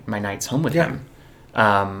have my nights home with him.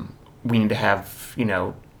 We need to have, you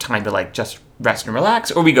know, time to like just rest and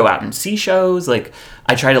relax, or we go out and see shows. Like,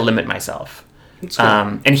 I try to limit myself.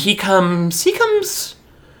 And he comes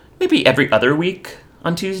maybe every other week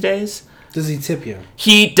on Tuesdays. Does he tip you?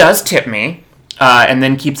 He does tip me, and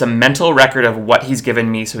then keeps a mental record of what he's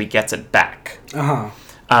given me so he gets it back.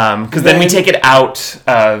 Because then we take it out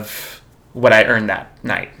of what I earned that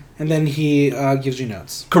night. And then he gives you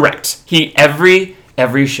notes. Correct. Every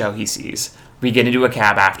show he sees, we get into a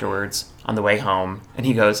cab afterwards on the way home, and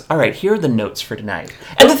he goes, all right, here are the notes for tonight.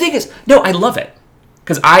 And the thing is, no, I love it.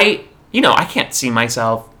 Because I can't see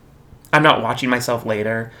myself. I'm not watching myself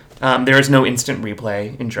later. There is no instant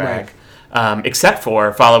replay in drag. Right. Except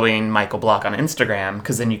for following Michael Block on Instagram,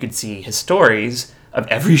 because then you could see his stories of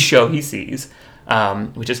every show he sees,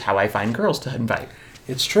 which is how I find girls to invite.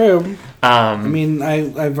 It's true. I mean,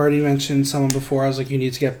 I've already mentioned someone before. I was like, you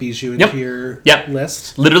need to get Bijou into your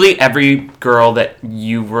list. Literally every girl that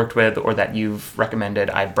you've worked with or that you've recommended,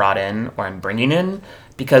 I've brought in or I'm bringing in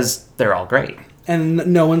because they're all great. And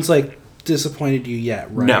no one's like disappointed you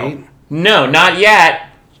yet, right? No, not yet.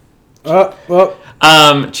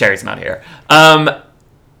 Cherry's not here. I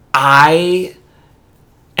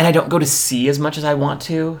don't go to see as much as I want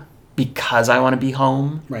to because I want to be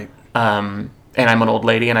home. Right. And I'm an old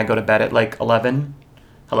lady and I go to bed at like 11.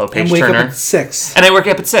 Hello, Paige and wake Turner. up at 6. And I wake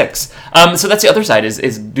up at 6. So that's the other side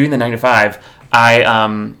is doing the 9 to 5.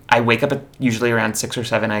 I wake up at usually around 6 or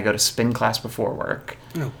 7. I go to spin class before work.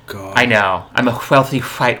 Oh, God. I know. I'm a wealthy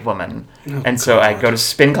white woman. So I go to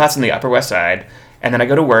spin class on the Upper West Side, and then I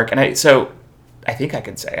go to work. And I think I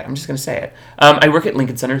can say it. I'm just going to say it. I work at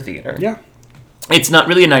Lincoln Center Theater. Yeah. It's not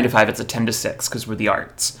really a 9 to 5. It's a 10 to 6 because we're the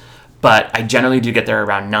arts. But I generally do get there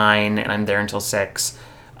around 9, and I'm there until 6.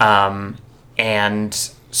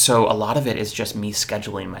 And so a lot of it is just me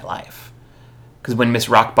scheduling my life. Because when Miss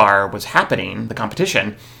Rock Bar was happening, the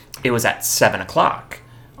competition, it was at 7 o'clock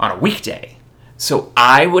on a weekday. So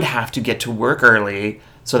I would have to get to work early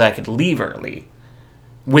so that I could leave early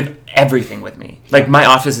with everything with me. Like, my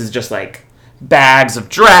office is just like bags of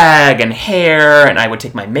drag and hair, and I would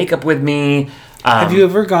take my makeup with me. Have you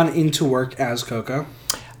ever gone into work as Coco?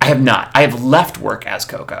 I have not. I have left work as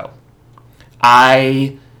Coco.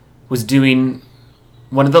 I was doing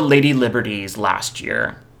one of the Lady Liberties last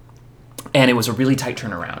year, and it was a really tight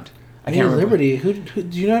turnaround. I can't remember. Liberty? Who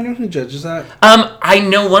do you not know who judges that? I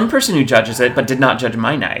know one person who judges it, but did not judge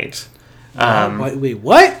my night. Wait,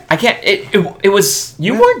 what? I can't. It was.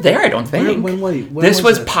 You weren't there, I don't think. When this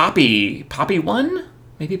was Poppy. Poppy 1?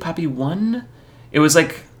 Maybe Poppy 1? It was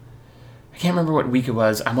like, I can't remember what week it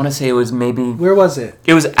was. I want to say it was maybe. Where was it?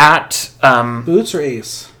 It was at Boots or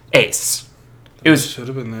Ace? Ace. It was. Should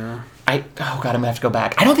have been there. Oh God, I'm gonna have to go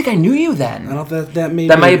back. I don't think I knew you then. I don't. That might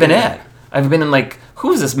have been it. I've been in like,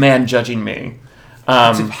 who is this man judging me?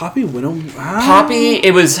 Is it Poppy Winnow? Poppy.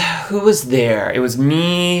 It was, who was there? It was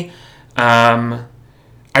me. I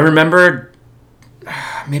remember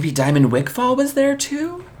maybe Diamond Wickfall was there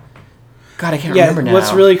too. God, I can't remember now.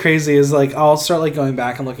 What's really crazy is like I'll start like going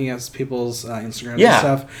back and looking at people's Instagrams and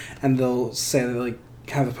stuff, and they'll say they like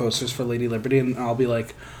have the posters for Lady Liberty, and I'll be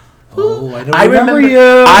like, oh, I remember you.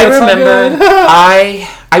 I remember.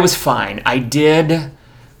 I was fine. I did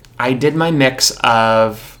my mix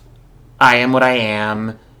of I Am What I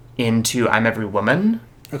Am into I'm Every Woman.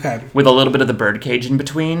 Okay. With a little bit of the birdcage in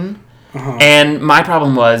between. And my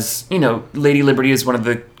problem was, Lady Liberty is one of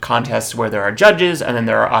the contests where there are judges and then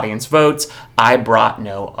there are audience votes. I brought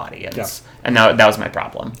no audience. Yeah. And that was my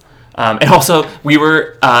problem. And also, we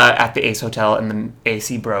were at the Ace Hotel and the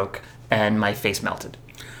AC broke and my face melted.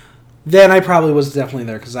 Then I probably was definitely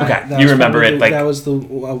there because you remember it. That was a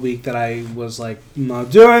week that I was like, I'm not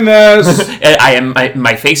doing this.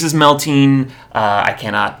 My face is melting. I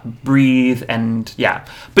cannot breathe, and yeah.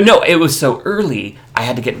 But no, it was so early. I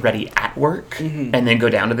had to get ready at work and then go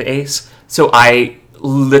down to the Ace. So I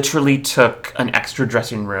literally took an extra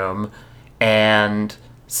dressing room and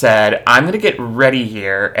said, I'm going to get ready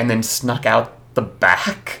here, and then snuck out the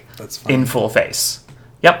back. That's fine. In full face.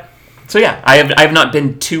 Yep. So yeah, I have not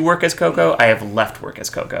been to work as Coco. I have left work as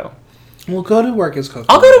Coco. We'll go to work as Coco.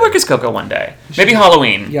 I'll go to work as Coco one day. Maybe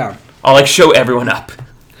Halloween. Yeah. I'll show everyone up.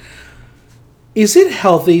 Is it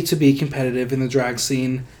healthy to be competitive in the drag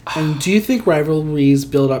scene? And do you think rivalries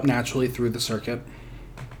build up naturally through the circuit?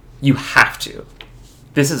 You have to.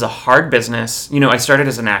 this is a hard business. I started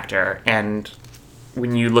as an actor, and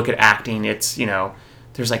when you look at acting, it's,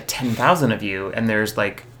 there's like 10,000 of you, and there's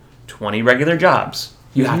like 20 regular jobs.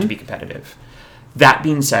 You have to be competitive. That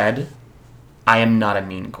being said, I am not a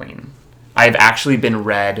mean queen. I've actually been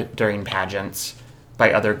read during pageants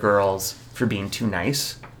by other girls for being too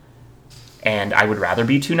nice, and I would rather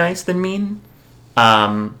be too nice than mean.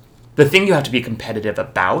 The thing you have to be competitive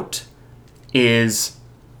about is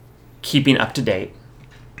keeping up to date,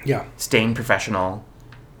 staying professional,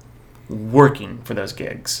 working for those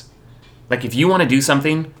gigs. Like, if you want to do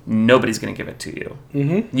something, nobody's going to give it to you.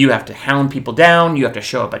 Mm-hmm. You have to hound people down. You have to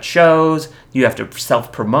show up at shows. You have to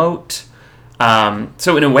self-promote.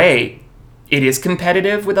 So in a way, it is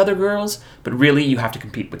competitive with other girls, but really you have to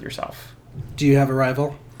compete with yourself. Do you have a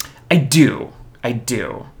rival? I do.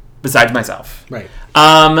 Besides myself. Right.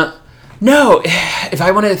 No, if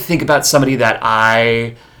I want to think about somebody that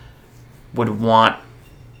I would want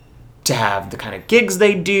to have the kind of gigs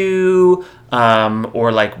they do,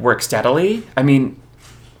 or like work steadily, I mean,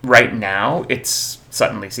 right now it's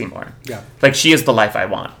Suddenly Seymour. Yeah. Like, she is the life I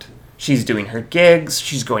want. She's doing her gigs.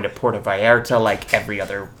 She's going to Puerto Vallarta like every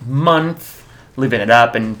other month, living it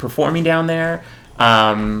up and performing down there.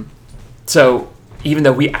 So even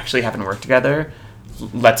though we actually haven't worked together,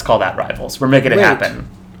 let's call that rivals. We're making it happen.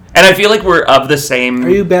 And I feel like we're of the same... Are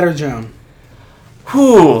you better, Joan?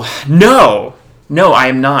 No, I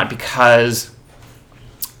am not, because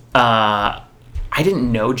I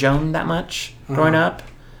didn't know Joan that much growing up.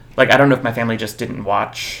 Like, I don't know if my family just didn't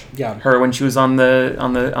watch her when she was on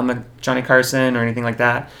the Johnny Carson or anything like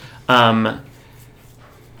that.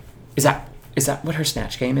 Is that what her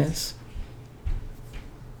Snatch Game is?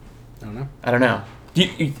 I don't know.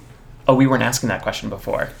 We weren't asking that question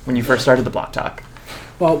before when you first started the Block Talk.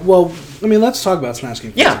 Well, I mean, let's talk about Snatch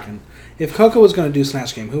Game for a second. If Coco was going to do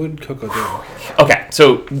Snatch Game, who would Coco do? Okay,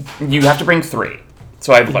 so you have to bring 3.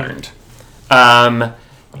 So I've learned.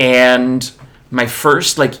 And my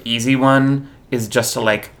first, easy one is just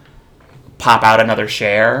to, pop out another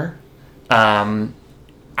Cher. And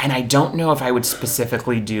I don't know if I would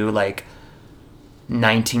specifically do,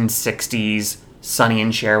 1960s Sonny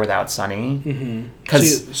and Cher without Sonny.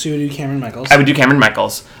 Mm-hmm. So you would do Cameron Michaels? I would do Cameron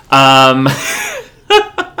Michaels.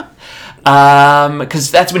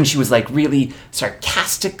 Because that's when she was really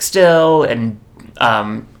sarcastic still, and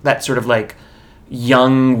that sort of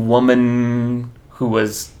young woman who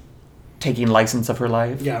was taking license of her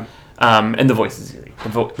life. Yeah. And the voice is easy.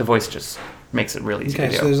 The voice just makes it really easy to do.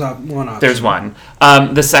 Okay, so there's one option. There's one.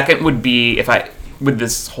 The second would be, with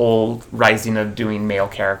this whole rising of doing male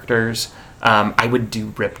characters, I would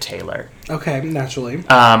do Rip Taylor. Okay, naturally.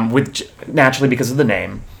 Naturally because of the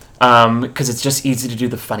name. Because it's just easy to do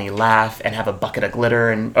the funny laugh and have a bucket of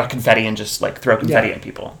glitter or confetti and just throw confetti at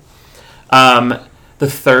people. The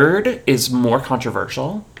third is more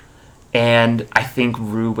controversial, and I think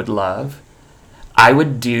Rue would love. I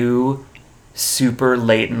would do super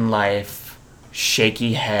late in life,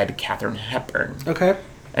 shaky head Katharine Hepburn. Okay.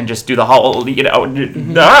 And just do the whole,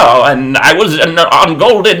 no, and I was on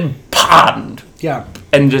Golden Pond. Yeah.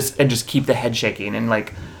 And just keep the head shaking, and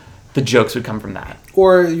the jokes would come from that.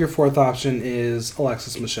 Or your fourth option is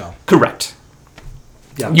Alexis Michelle. Correct.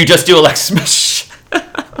 Yeah. You just do Alexis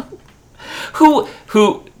Michelle. who,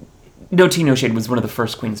 no tea, no shade, was one of the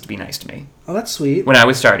first queens to be nice to me. Oh, that's sweet. When I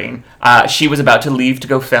was starting. She was about to leave to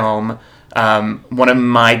go film. One of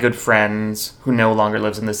my good friends, who no longer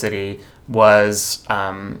lives in the city, was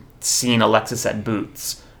seeing Alexis at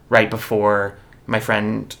Boots right before my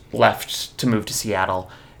friend left to move to Seattle.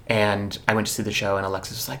 And I went to see the show, and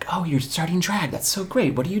Alexis was like, "Oh, you're starting drag. That's so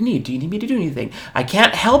great. What do you need? Do you need me to do anything? I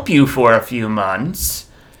can't help you for a few months,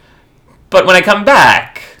 but when I come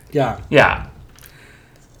back..." Yeah.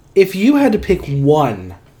 If you had to pick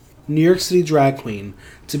one New York City drag queen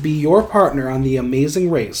to be your partner on The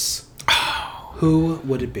Amazing Race, who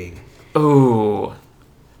would it be? Ooh.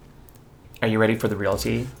 Are you ready for the real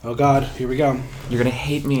tea? Oh, God. Here we go. You're going to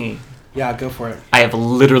hate me. Yeah, go for it. I have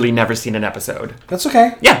literally never seen an episode. That's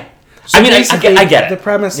okay. Yeah. So I get it. The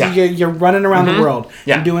premise, you're running around the world.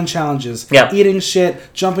 Yeah. You're doing challenges. Yeah. Eating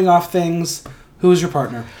shit, jumping off things. Who's your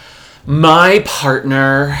partner? My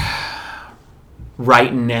partner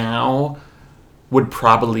right now would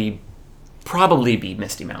probably be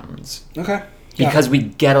Misty Mountains. Okay. Because we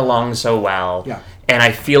get along so well. Yeah. And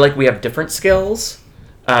I feel like we have different skills.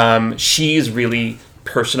 She's really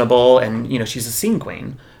personable, and, she's a scene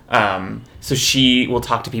queen. So she will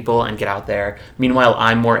talk to people and get out there. Meanwhile,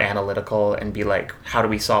 I'm more analytical and be like, how do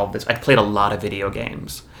we solve this? I played a lot of video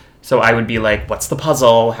games. So I would be like, what's the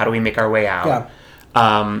puzzle? How do we make our way out?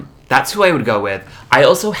 Yeah. That's who I would go with. I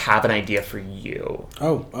also have an idea for you.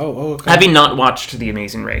 Oh, okay. Having not watched The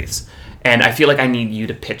Amazing Race, and I feel like I need you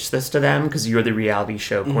to pitch this to them because you're the reality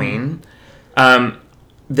show queen.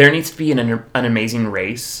 There needs to be an amazing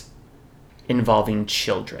race involving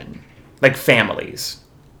children, like families.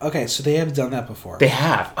 Okay, so they have done that before. They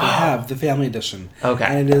have. They have the family edition. Okay.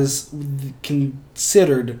 And it is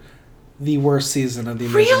considered the worst season of the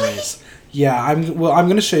Amazing Really? Race. Yeah, I'm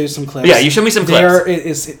going to show you some clips. Yeah, you show me some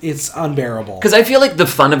clips. It's unbearable. Because I feel like the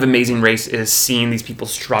fun of Amazing Race is seeing these people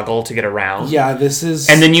struggle to get around. Yeah, this is...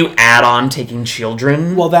 And then you add on taking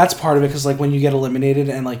children. Well, that's part of it, because, like, when you get eliminated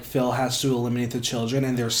and, like, Phil has to eliminate the children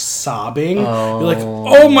and they're sobbing, you're like,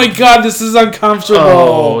 oh my god, this is uncomfortable.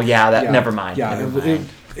 Oh, yeah, never mind. Yeah, never mind.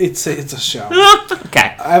 It's a show.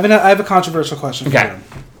 Okay. I have a controversial question for you.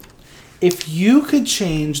 If you could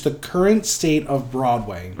change the current state of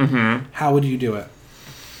Broadway, how would you do it?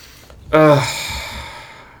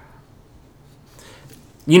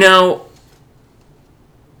 You know,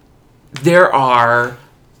 there are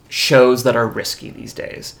shows that are risky these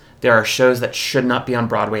days. There are shows that should not be on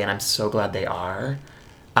Broadway, and I'm so glad they are.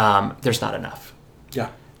 There's not enough.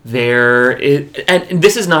 Yeah. And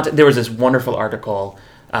this is not... There was this wonderful article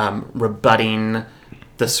rebutting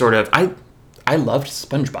the sort of... I loved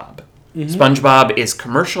SpongeBob. SpongeBob is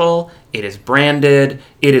commercial. It is branded.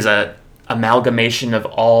 It is a amalgamation of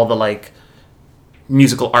all the, like,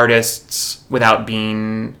 musical artists without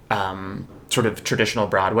being sort of traditional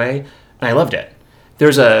Broadway, and I loved it.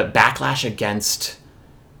 There's a backlash against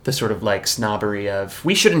the sort of, like, snobbery of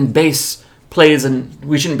we shouldn't base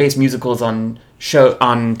musicals on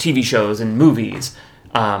TV shows and movies.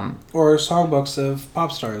 Or songbooks of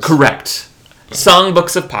pop stars. Correct.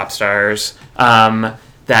 Songbooks of pop stars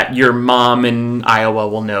that your mom in Iowa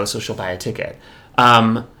will know, so she'll buy a ticket.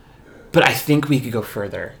 But I think we could go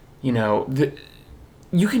further. You know,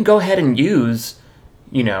 you can go ahead and use,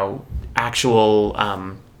 you know, actual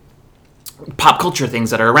pop culture things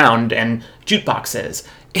that are around and jukeboxes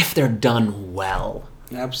if they're done well.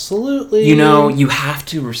 Absolutely. You know, you have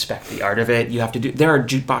to respect the art of it. You have to do... There are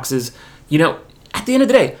jukeboxes... You know, at the end of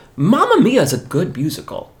the day, Mamma Mia is a good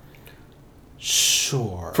musical.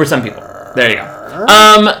 Sure. For some people. There you go.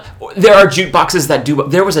 There are jukeboxes that do...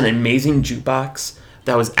 There was an amazing jukebox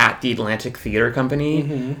that was at the Atlantic Theater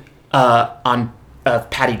Company on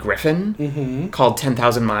Patty Griffin called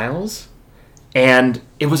 10,000 Miles. And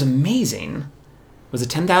it was amazing. Was it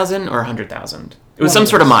 10,000 or 100,000? It was some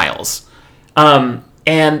sort of miles.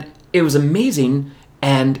 And it was amazing,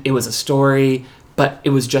 and it was a story, but it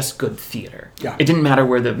was just good theater. Yeah. It didn't matter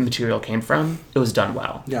where the material came from. It was done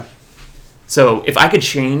well. Yeah. So if I could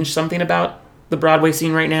change something about the Broadway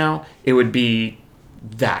scene right now, it would be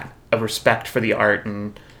that, a respect for the art,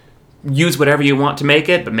 and use whatever you want to make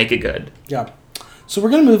it, but make it good. Yeah. So we're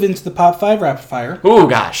going to move into the Pop 5 Rapid Fire. Ooh,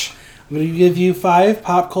 gosh. I'm going to give you 5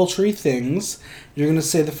 pop culture-y things. You're going to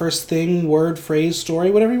say the first thing, word, phrase,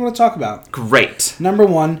 story, whatever you want to talk about. Great. Number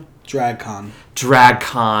 1, DragCon.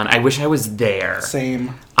 DragCon. I wish I was there.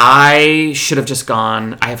 Same. I should have just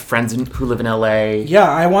gone. I have friends who live in LA. Yeah,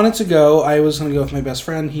 I wanted to go. I was going to go with my best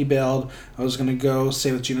friend. He bailed. I was going to go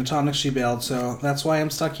stay with Gina Tonic. She bailed. So that's why I'm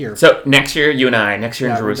stuck here. So next year, you and I, in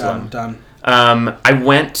Jerusalem. Done. I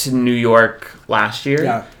went to New York last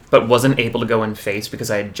year, but wasn't able to go in face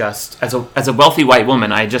because I had just, as a wealthy white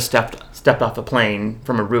woman, I had just stepped off a plane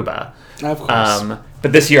from Aruba. Of course.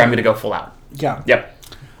 But this year I'm going to go full out. Yeah. Yep.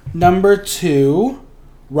 Number 2,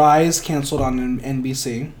 Rise canceled on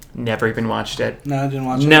NBC. Never even watched it. No, I didn't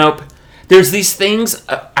watch it. Nope. There's these things,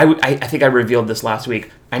 I think I revealed this last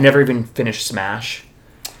week. I never even finished Smash.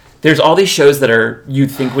 There's all these shows that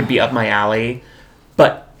you'd think would be up my alley,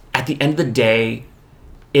 but at the end of the day,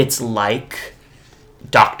 it's like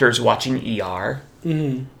doctors watching ER.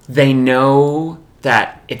 Mm-hmm. They know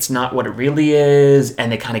that it's not what it really is,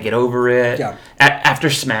 and they kind of get over it. Yeah.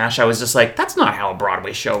 After Smash, I was just like, that's not how a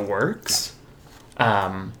Broadway show works.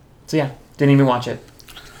 Yeah. So yeah, didn't even watch it.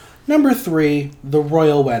 Number 3, The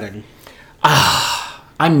Royal Wedding.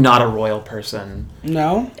 I'm not a royal person.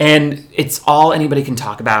 No? And it's all anybody can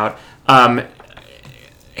talk about.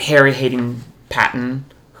 Harry hating Patton,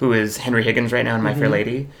 who is Henry Higgins right now in My Fair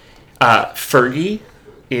Lady. Fergie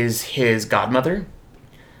is his godmother.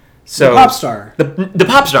 So the pop star. The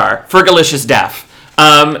pop star. Fergalicious Deaf.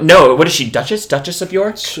 No, what is she? Duchess of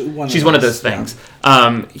York? She's one of those things.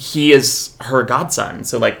 Yeah. He is her godson.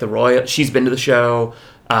 So like she's been to the show.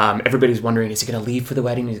 Everybody's wondering, is he going to leave for the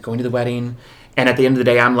wedding? Is he going to the wedding? And at the end of the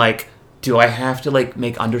day, I'm like, do I have to like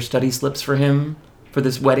make understudy slips for him for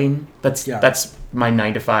this wedding? That's my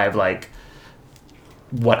 9 to 5, like,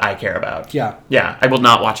 what I care about. Yeah. Yeah, I will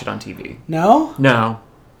not watch it on TV. No? No.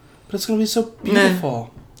 But it's going to be so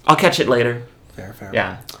beautiful. I'll catch it later. Fair.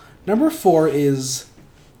 Yeah. Number 4 is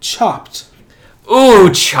Chopped. Ooh,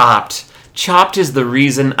 Chopped. Chopped is the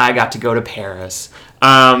reason I got to go to Paris.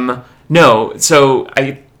 No, so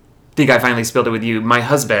I think I finally spilled it with you. My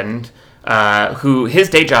husband, who his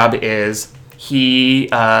day job is, he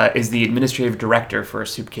is the administrative director for a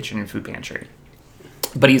soup kitchen and food pantry.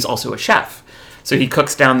 But he's also a chef. So he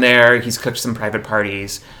cooks down there. He's cooked some private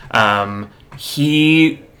parties.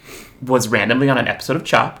 He was randomly on an episode of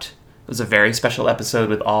Chopped. It was a very special episode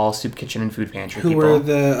with all soup kitchen and food pantry people. Who were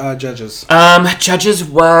the judges? Judges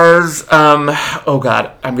was, oh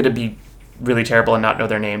God, I'm going to be really terrible and not know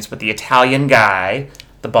their names, but the Italian guy,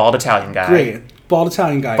 the bald Italian guy. Great. Bald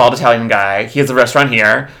Italian guy. Bald Italian guy. He has a restaurant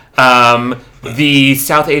here. The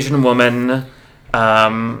South Asian woman,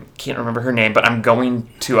 can't remember her name, but I'm going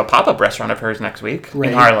to a pop-up restaurant of hers next week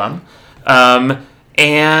in Harlem.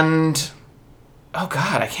 And, oh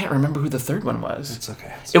God, I can't remember who the third one was. It's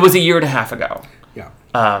okay. It was a year and a half ago. Yeah.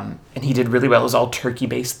 And he did really well. It was all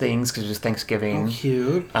turkey-based things because it was Thanksgiving. Oh,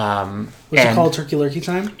 cute. Was it called Turkey Lurkey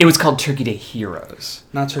Time? It was called Turkey Day Heroes.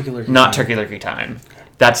 Not Turkey Lurkey Time. Not Turkey Lurkey Time. Okay.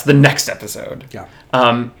 That's the next episode. Yeah.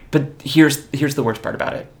 But here's the worst part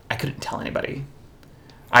about it. I couldn't tell anybody.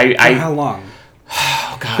 How long?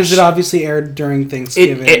 Oh, gosh. Because it obviously aired during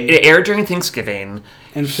Thanksgiving. It aired during Thanksgiving.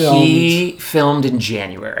 And filmed. He filmed in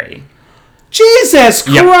January. Jesus Christ!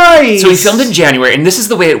 Yep. So he filmed in January, and this is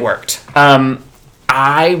the way it worked.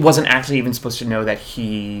 I wasn't actually even supposed to know that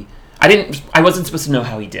I wasn't supposed to know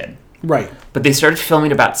how he did. Right. But they started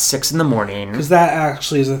filming about 6 a.m. Because that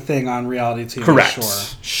actually is a thing on reality TV.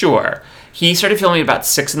 Correct. Sure. He started filming about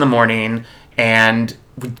 6 a.m, and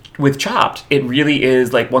with Chopped, it really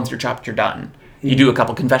is like once you're chopped, you're done. You do a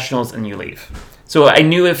couple confessionals and you leave. So I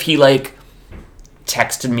knew if he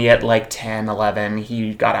texted me at 10, 11,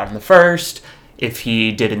 he got out in the first. If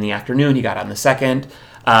he did in the afternoon, he got out in the second.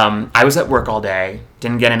 I was at work all day,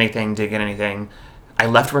 didn't get anything. I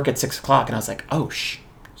left work at 6 o'clock and I was like, oh,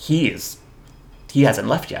 he hasn't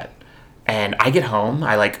left yet. And I get home,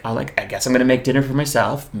 I guess I'm going to make dinner for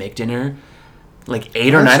myself, make dinner.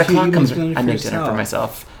 8 or 9 o'clock comes, I make dinner for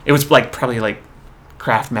myself. It was probably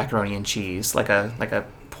Kraft macaroni and cheese, like a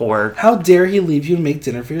poor. How dare he leave you to make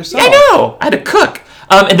dinner for yourself? I know! I had to cook.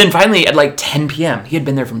 And then finally at 10 p.m., he had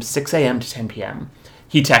been there from 6 a.m. to 10 p.m.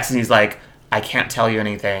 He texts and he's like, I can't tell you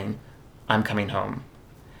anything. I'm coming home.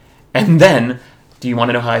 And then, do you want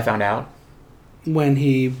to know how I found out? When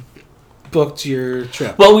he booked your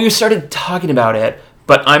trip. Well, we started talking about it,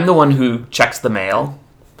 but I'm the one who checks the mail.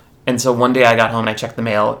 And so one day I got home and I checked the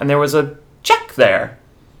mail, and there was a check there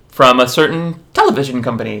from a certain television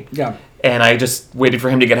company. Yeah. And I just waited for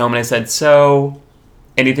him to get home, and I said, so,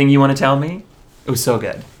 anything you want to tell me? It was so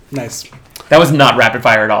good. Nice. That was not rapid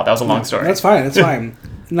fire at all. That was a long story. That's fine.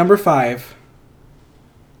 Number 5,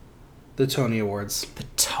 the Tony Awards. The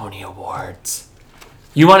Tony Awards.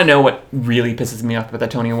 You want to know what really pisses me off about the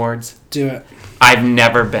Tony Awards? Do it. I've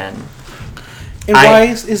never been. And why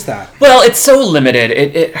is that? Well, it's so limited.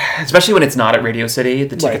 It especially when it's not at Radio City.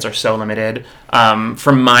 The tickets are so limited.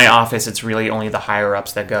 From my office, it's really only the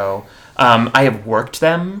higher-ups that go. I have worked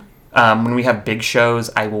them. When we have big shows,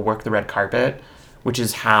 I will work the red carpet, which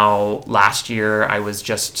is how last year I was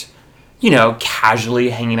just, casually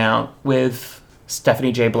hanging out with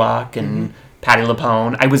Stephanie J. Block and Patti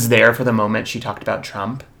LuPone. I was there for the moment she talked about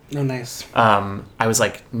Trump. Oh, nice. I was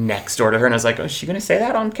next door to her, and I was like, oh, is she going to say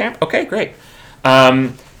that on camera? Okay, great.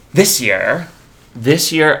 This year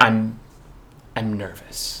I'm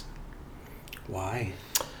nervous. Why?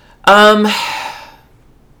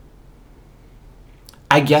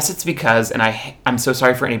 I guess it's because, and I'm so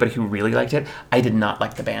sorry for anybody who really liked it, I did not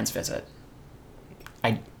like the band's visit.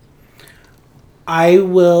 I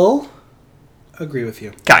will agree with you.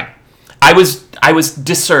 Okay. I was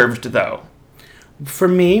deserved, though. For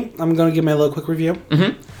me, I'm going to give my little quick review.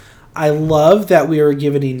 Mm-hmm. I love that we are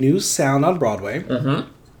given a new sound on Broadway. Mm-hmm.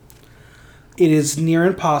 It is near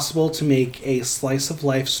impossible to make a slice of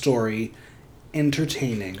life story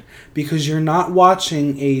entertaining because you're not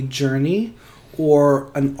watching a journey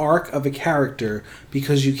or an arc of a character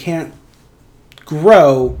because you can't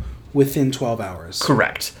grow within 12 hours.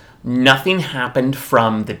 Correct. Nothing happened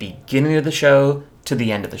from the beginning of the show to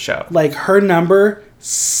the end of the show. Her number,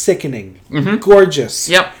 sickening. Mm-hmm. Gorgeous.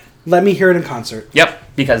 Yep. Let me hear it in concert.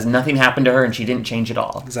 Yep, because nothing happened to her and she didn't change at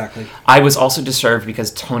all. Exactly. I was also deserved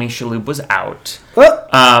because Tony Shalhoub was out.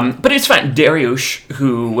 Oh. But it's fine. Dariush,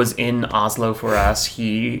 who was in Oslo for us,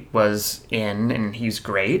 he was in and he's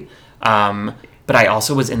great. But I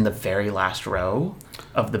also was in the very last row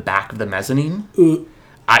of the back of the mezzanine. Ooh.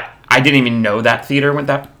 I didn't even know that theater went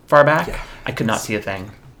that far back. Yeah. I could not see a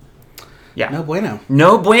thing. Yeah. No bueno.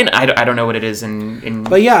 No bueno. I don't know what it is in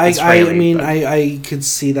But yeah, Israeli, I mean, but- I could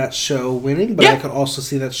see that show winning, but Yeah. I could also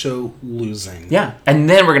see that show losing. Yeah, and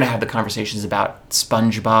then we're gonna have the conversations about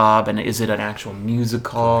SpongeBob and is it an actual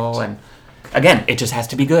musical? And again, it just has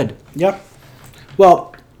to be good. Yep.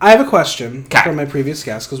 Well, I have a question 'Kay. from my previous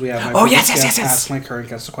guest, because we have my Oh, previous yes. guest ask my current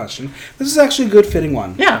guest a question. This is actually a good fitting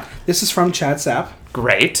one. Yeah, This is from Chad Sapp.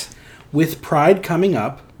 great. With Pride coming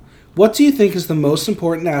up, what do you think is the most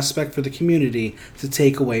important aspect for the community to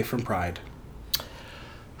take away from Pride?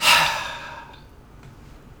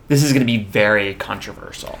 This is gonna be very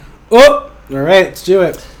controversial. Oh! All right, let's do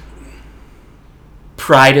it.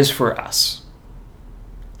 Pride is for us.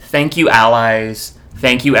 Thank you, allies.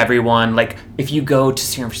 Thank you, everyone. Like, if you go to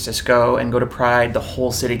San Francisco and go to Pride, the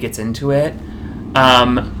whole city gets into it.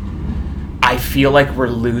 I feel like we're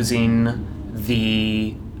losing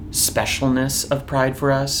the specialness of Pride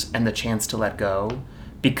for us and the chance to let go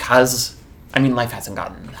because, I mean, life hasn't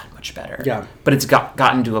gotten that much better. Yeah. But it's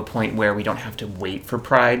gotten to a point where we don't have to wait for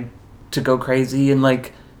Pride to go crazy and,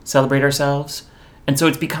 like, celebrate ourselves. And so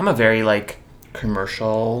it's become a very, like,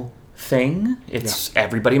 commercial thing. It's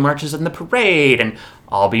everybody marches in the parade, and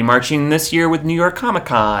I'll be marching this year with New York Comic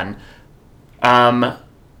Con. But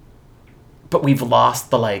we've lost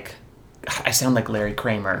the, like, I sound like Larry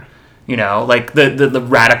Kramer, you know, like the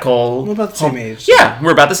radical. We're about the same age. Yeah,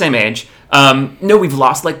 we're about the same age. No, we've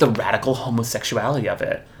lost like the radical homosexuality of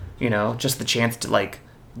it, you know, just the chance to like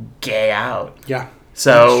gay out. Yeah. That's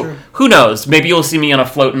So true. who knows? Maybe you'll see me on a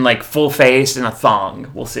float in like full face and a thong.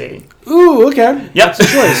 We'll see. Ooh, okay. Yep. That's a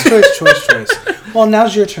choice. Well,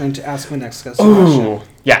 now's your turn to ask my next guest a question. Ooh,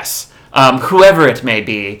 yes. Whoever it may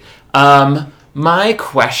be. My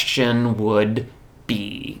question would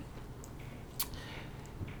be,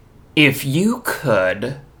 if you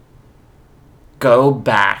could go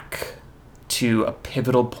back to a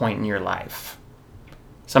pivotal point in your life,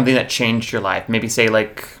 something that changed your life, maybe say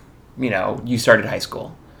like, you know, you started high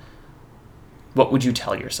school, what would you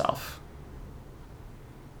tell yourself?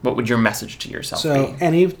 What would your message to yourself So, be?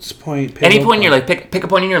 any point. Any point in your life, pick a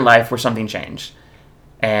point in your life where something changed.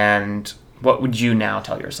 And what would you now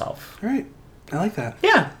tell yourself? All right. I like that.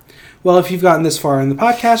 Yeah. Well, if you've gotten this far in the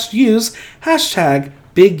podcast, use hashtag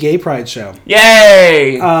Big Gay Pride Show.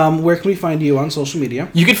 Yay! Where can we find you on social media?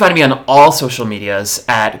 You can find me on all social medias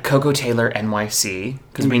at Coco Taylor NYC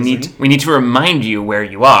because we Amazing. need to remind you where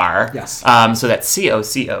you are. Yes. So that's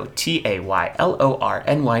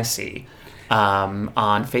COCOTAYLORNYC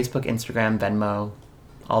on Facebook, Instagram, Venmo,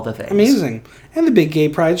 all the things. Amazing. And the Big Gay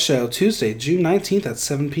Pride Show, Tuesday, June 19th at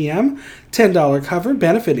 7 p.m. $10 cover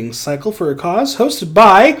benefiting Cycle for a Cause, hosted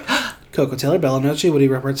by Coco Taylor, Bella Noche, Woody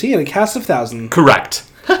Repartee, and a cast of thousands. Correct.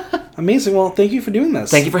 Amazing. Well, thank you for doing this.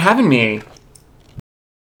 Thank you for having me.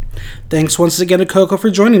 Thanks once again to Coco for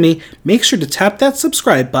joining me. Make sure to tap that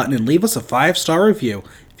subscribe button and leave us a 5-star review.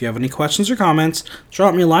 If you have any questions or comments,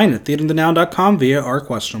 drop me a line at theaterthenow.com via our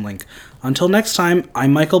question link. Until next time,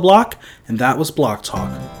 I'm Michael Block, and that was Block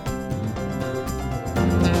Talk.